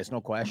the biggest,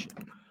 no question.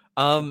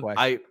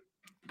 I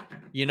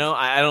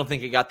don't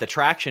think it got the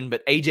traction,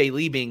 but AJ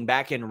Lee being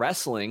back in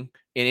wrestling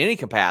in any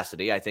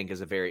capacity, I think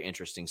is a very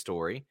interesting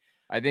story.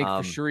 I think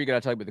for sure you got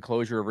to talk about the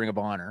closure of Ring of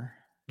Honor.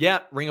 Yeah,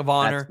 Ring of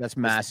Honor. That's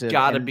massive.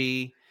 Got to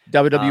be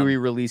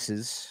WWE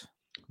releases.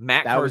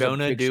 Matt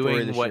Cardona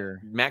doing what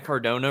year. Matt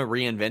Cardona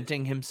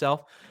reinventing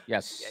himself.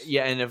 Yes.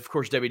 Yeah, and of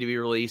course WWE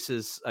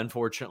releases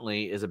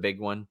unfortunately is a big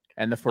one.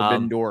 And the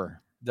Forbidden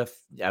Door.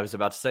 I was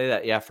about to say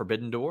that. Yeah,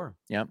 Forbidden Door.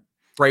 Yep.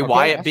 Bray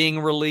Wyatt being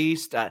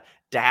released.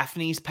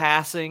 Daphne's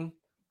passing.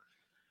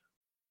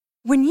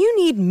 When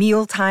you need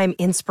mealtime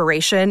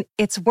inspiration,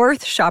 it's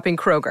worth shopping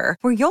Kroger,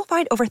 where you'll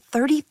find over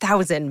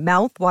 30,000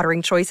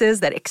 mouth-watering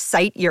choices that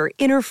excite your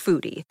inner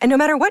foodie. And no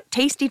matter what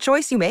tasty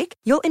choice you make,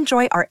 you'll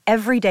enjoy our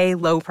everyday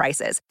low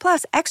prices,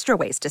 plus extra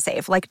ways to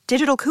save, like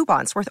digital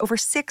coupons worth over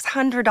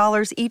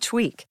 $600 each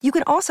week. You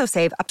can also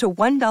save up to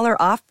 $1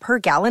 off per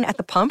gallon at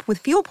the pump with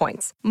fuel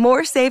points.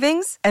 More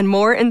savings and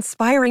more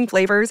inspiring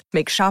flavors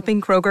make shopping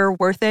Kroger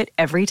worth it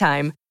every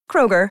time.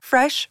 Kroger,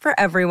 fresh for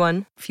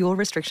everyone. Fuel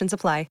restrictions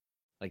apply.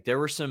 Like there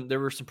were some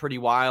pretty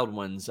wild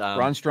ones.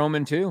 Braun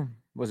Strowman too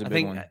was a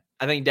big one.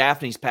 I think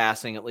Daphne's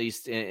passing, at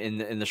least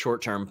in the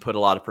short term, put a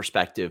lot of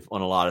perspective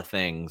on a lot of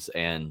things.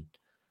 And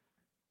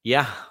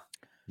yeah.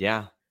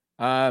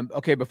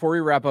 Okay, before we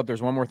wrap up,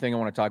 there's one more thing I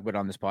want to talk about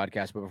on this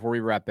podcast. But before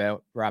we wrap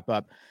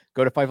up,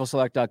 go to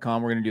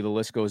FightfulSelect.com. We're going to do The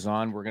List Goes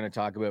On. We're going to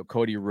talk about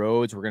Cody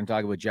Rhodes. We're going to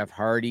talk about Jeff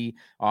Hardy,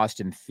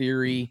 Austin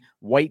Theory,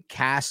 White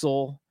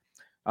Castle,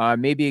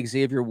 maybe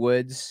Xavier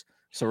Woods.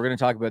 So we're going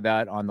to talk about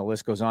that on The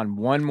List Goes On.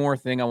 One more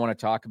thing I want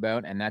to talk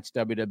about, and that's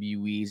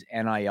WWE's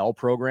NIL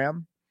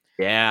program.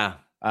 Yeah.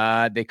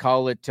 They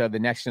call it the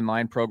Next in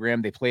Line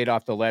program. They played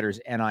off the letters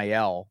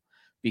NIL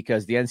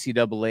because the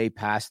NCAA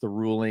passed the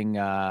ruling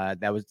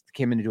that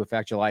came into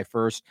effect July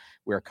 1st,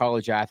 where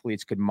college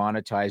athletes could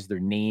monetize their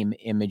name,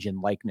 image, and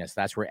likeness.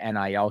 That's where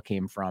NIL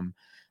came from.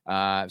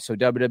 So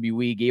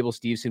WWE, Gable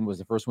Steveson was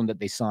the first one that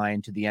they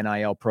signed to the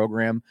NIL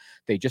program.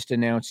 They just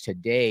announced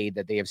today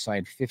that they have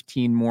signed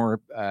 15 more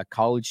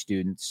college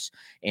students,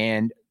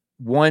 and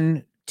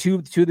two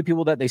of the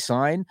people that they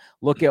sign,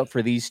 look out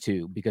for these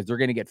two because they're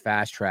going to get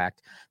fast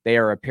tracked. They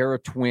are a pair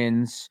of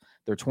twins.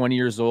 They're 20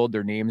 years old.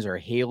 Their names are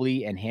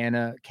Haley and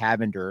Hannah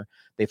Cavender.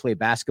 They play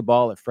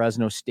basketball at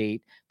Fresno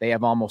State. They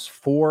have almost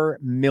 4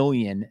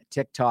 million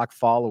TikTok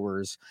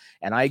followers,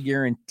 and I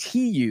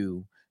guarantee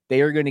you they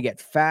are going to get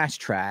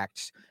fast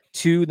tracked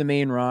to the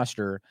main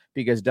roster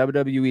because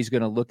WWE is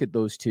going to look at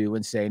those two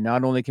and say,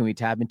 not only can we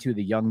tap into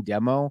the young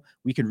demo,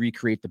 we can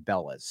recreate the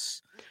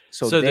Bellas.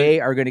 So they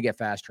are going to get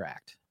fast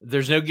tracked.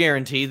 There's no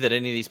guarantee that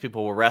any of these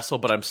people will wrestle,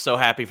 but I'm so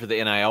happy for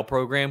the NIL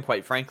program,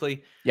 quite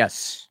frankly.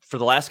 Yes. For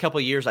the last couple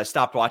of years, I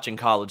stopped watching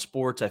college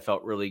sports. I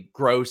felt really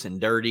gross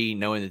and dirty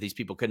knowing that these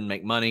people couldn't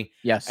make money.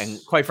 Yes. And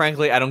quite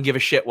frankly, I don't give a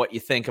shit what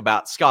you think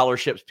about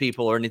scholarships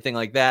people or anything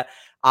like that.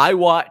 I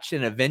watched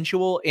an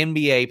eventual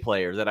NBA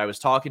player that I was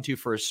talking to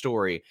for a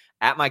story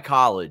at my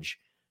college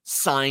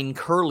sign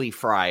curly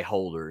fry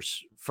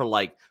holders for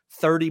like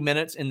 30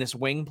 minutes in this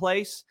wing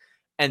place.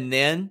 And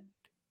then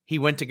he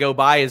went to go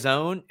buy his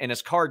own and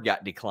his card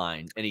got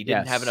declined and he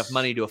didn't have enough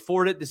money to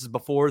afford it. This is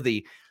before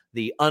the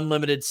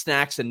unlimited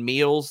snacks and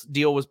meals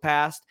deal was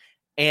passed.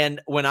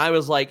 And when I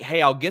was like,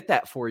 hey, I'll get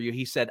that for you,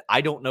 he said, I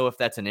don't know if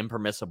that's an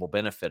impermissible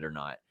benefit or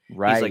not.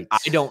 Right. He's like,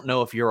 I don't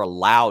know if you're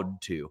allowed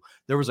to.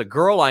 There was a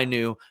girl I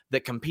knew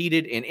that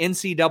competed in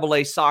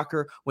NCAA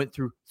soccer, went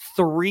through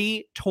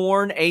 3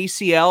 torn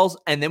ACLs,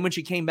 and then when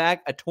she came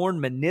back, a torn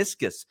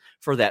meniscus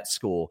for that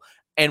school.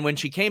 And when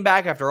she came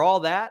back after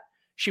all that,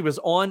 she was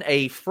on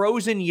a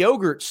frozen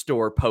yogurt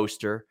store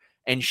poster,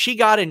 and she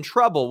got in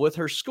trouble with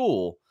her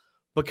school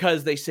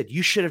because they said,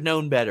 you should have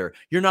known better.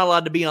 You're not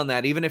allowed to be on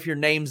that, even if your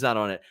name's not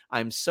on it.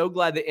 I'm so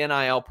glad the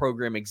NIL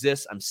program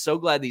exists. I'm so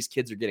glad these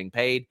kids are getting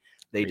paid.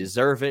 They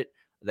deserve it.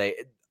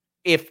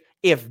 If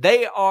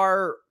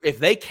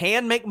they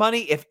can make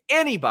money, if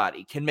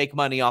anybody can make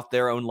money off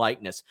their own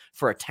likeness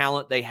for a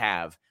talent they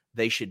have,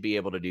 they should be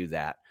able to do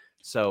that.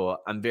 So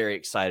I'm very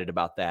excited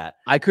about that.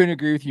 I couldn't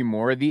agree with you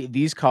more.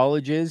 These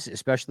colleges,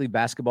 especially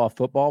basketball,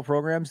 football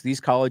programs, these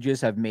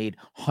colleges have made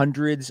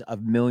hundreds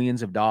of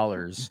millions of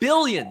dollars.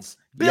 Billions.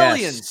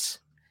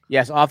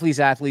 Yes, off these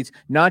athletes.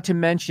 Not to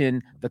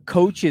mention the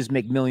coaches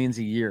make millions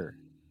a year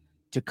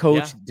to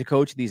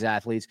coach these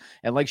athletes.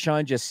 And like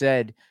Sean just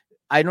said,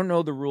 I don't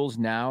know the rules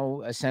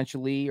now,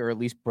 essentially, or at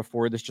least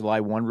before this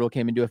July 1 rule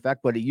came into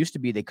effect, but it used to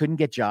be they couldn't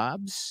get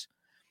jobs.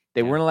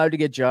 They weren't allowed to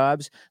get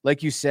jobs.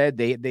 Like you said,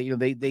 they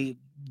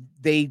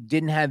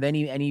didn't have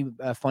any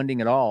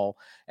funding at all.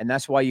 And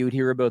that's why you would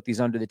hear about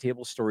these under the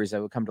table stories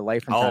that would come to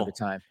life from time to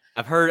time.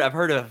 I've heard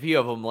a few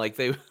of them, like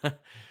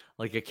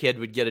like a kid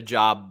would get a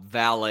job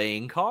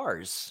valeting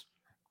cars.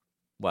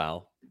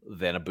 Well,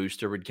 then a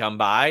booster would come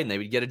by and they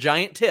would get a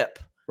giant tip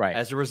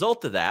as a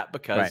result of that,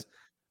 because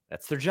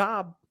that's their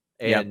job.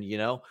 And,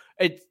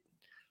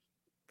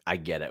 I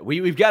get it.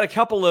 We've got a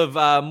couple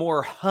of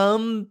more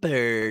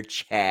humper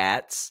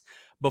chats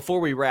before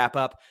we wrap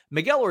up.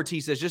 Miguel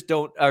Ortiz says, just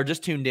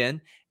tuned in,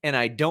 and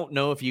I don't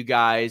know if you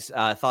guys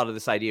thought of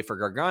this idea for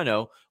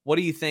Gargano. What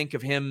do you think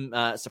of him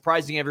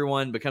surprising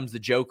everyone, becomes the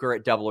Joker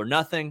at Double or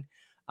Nothing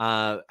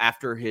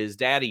after his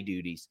daddy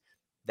duties?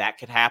 That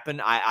could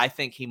happen. I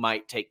think he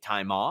might take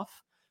time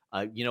off.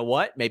 You know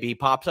what? Maybe he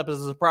pops up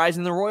as a surprise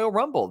in the Royal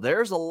Rumble.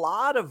 There's a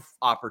lot of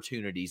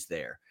opportunities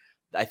there.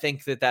 I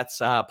think that's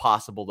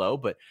possible, though.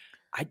 But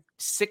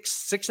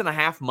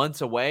 6.5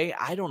 months away,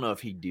 I don't know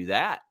if he'd do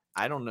that.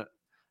 I don't know.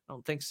 I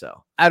don't think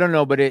so. I don't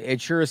know, but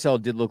it sure as hell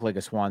did look like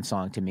a swan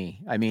song to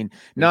me. I mean,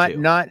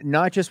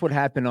 not just what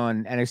happened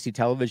on NXT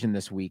television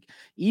this week,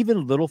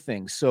 even little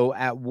things. So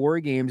at War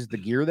Games, the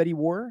gear that he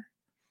wore,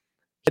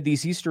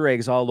 these Easter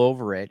eggs all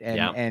over it, and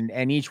Yeah.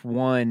 and each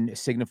one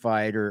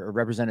signified or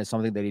represented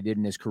something that he did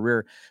in his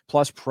career.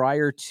 Plus,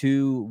 prior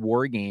to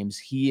War Games,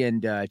 he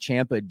and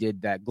Ciampa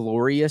did that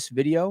Glorious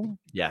video.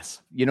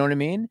 Yes. You know what I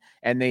mean?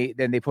 And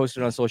they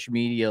posted on social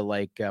media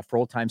like for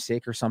old time's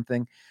sake or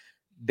something.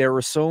 There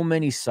were so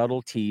many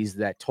subtleties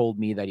that told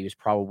me that he was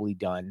probably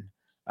done.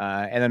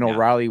 And then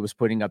O'Reilly was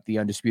putting up the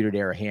Undisputed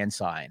Era hand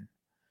sign.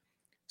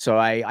 So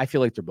I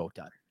feel like they're both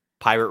done.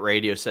 Pirate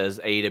Radio says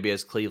AEW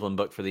has Cleveland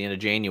booked for the end of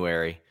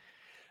January.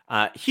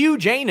 Hugh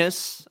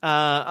Janus,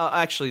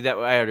 actually, that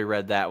I already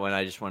read that one.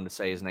 I just wanted to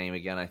say his name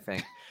again, I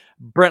think.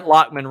 Brent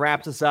Lockman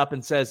wraps us up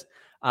and says,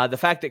 the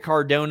fact that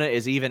Cardona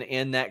is even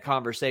in that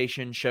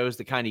conversation shows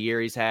the kind of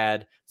year he's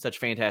had. Such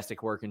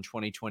fantastic work in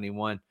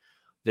 2021.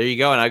 There you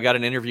go. And I've got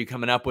an interview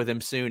coming up with him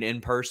soon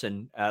in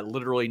person.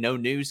 Literally no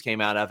news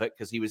came out of it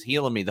because he was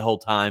healing me the whole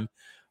time.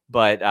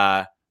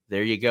 But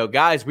there you go.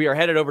 Guys, we are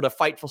headed over to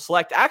Fightful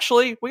Select.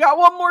 Actually, we got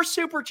one more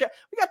super chat.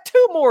 We got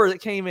two more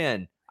that came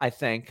in, I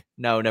think.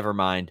 No, never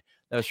mind.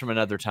 That was from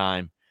another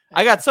time.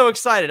 I got so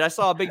excited. I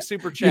saw a big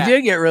super chat. You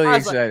did get really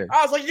excited.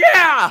 I was like,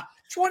 yeah,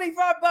 $25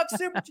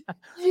 super chat.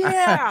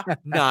 Yeah.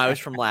 No, it was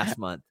from last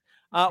month.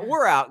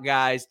 We're out,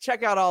 guys.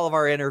 Check out all of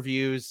our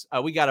interviews.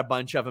 We got a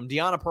bunch of them.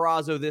 Deonna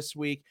Purrazzo this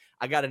week.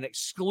 I got an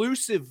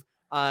exclusive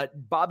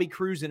Bobby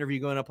Cruz interview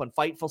going up on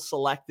Fightful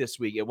Select this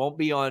week. It won't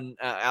be on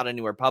out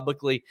anywhere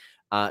publicly,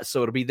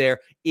 so it'll be there.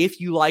 If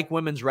you like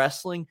women's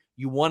wrestling,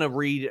 you want to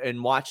read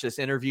and watch this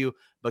interview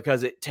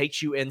because it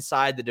takes you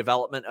inside the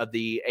development of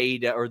the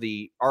AEW or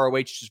the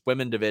ROH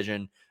women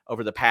division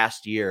over the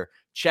past year.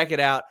 Check it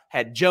out.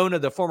 Had Jonah,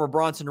 the former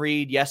Bronson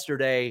Reed,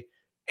 yesterday.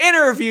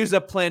 Interviews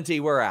aplenty.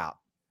 We're out.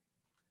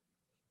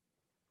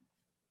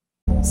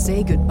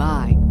 Say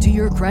goodbye to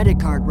your credit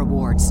card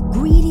rewards.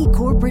 Greedy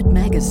corporate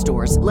mega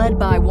stores, led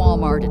by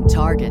Walmart and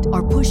Target,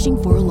 are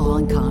pushing for a law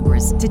in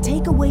Congress to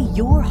take away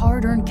your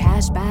hard-earned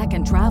cash back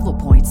and travel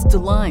points to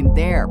line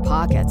their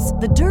pockets.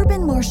 The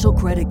Durbin-Marshall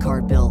credit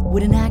card bill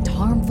would enact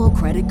harmful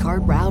credit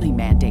card routing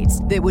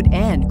mandates that would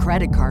end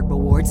credit card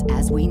rewards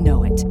as we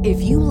know it.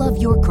 If you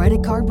love your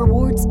credit card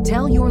rewards,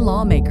 tell your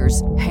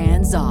lawmakers,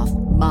 hands off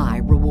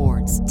my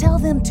rewards. Tell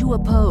them to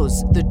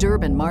oppose the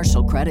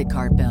Durbin-Marshall credit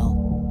card bill.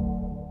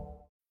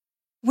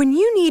 When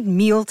you need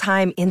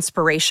mealtime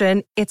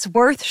inspiration, it's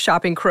worth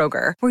shopping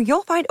Kroger, where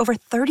you'll find over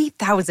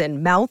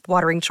 30,000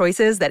 mouth-watering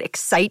choices that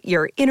excite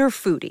your inner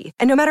foodie.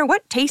 And no matter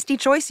what tasty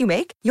choice you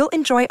make, you'll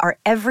enjoy our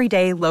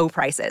everyday low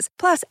prices,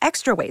 plus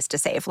extra ways to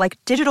save, like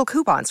digital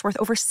coupons worth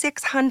over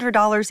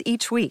 $600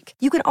 each week.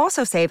 You can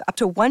also save up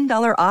to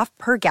 $1 off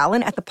per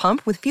gallon at the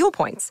pump with fuel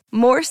points.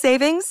 More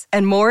savings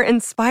and more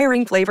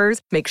inspiring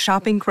flavors make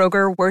shopping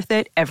Kroger worth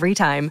it every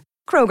time.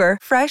 Kroger,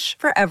 fresh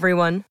for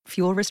everyone.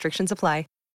 Fuel restrictions apply.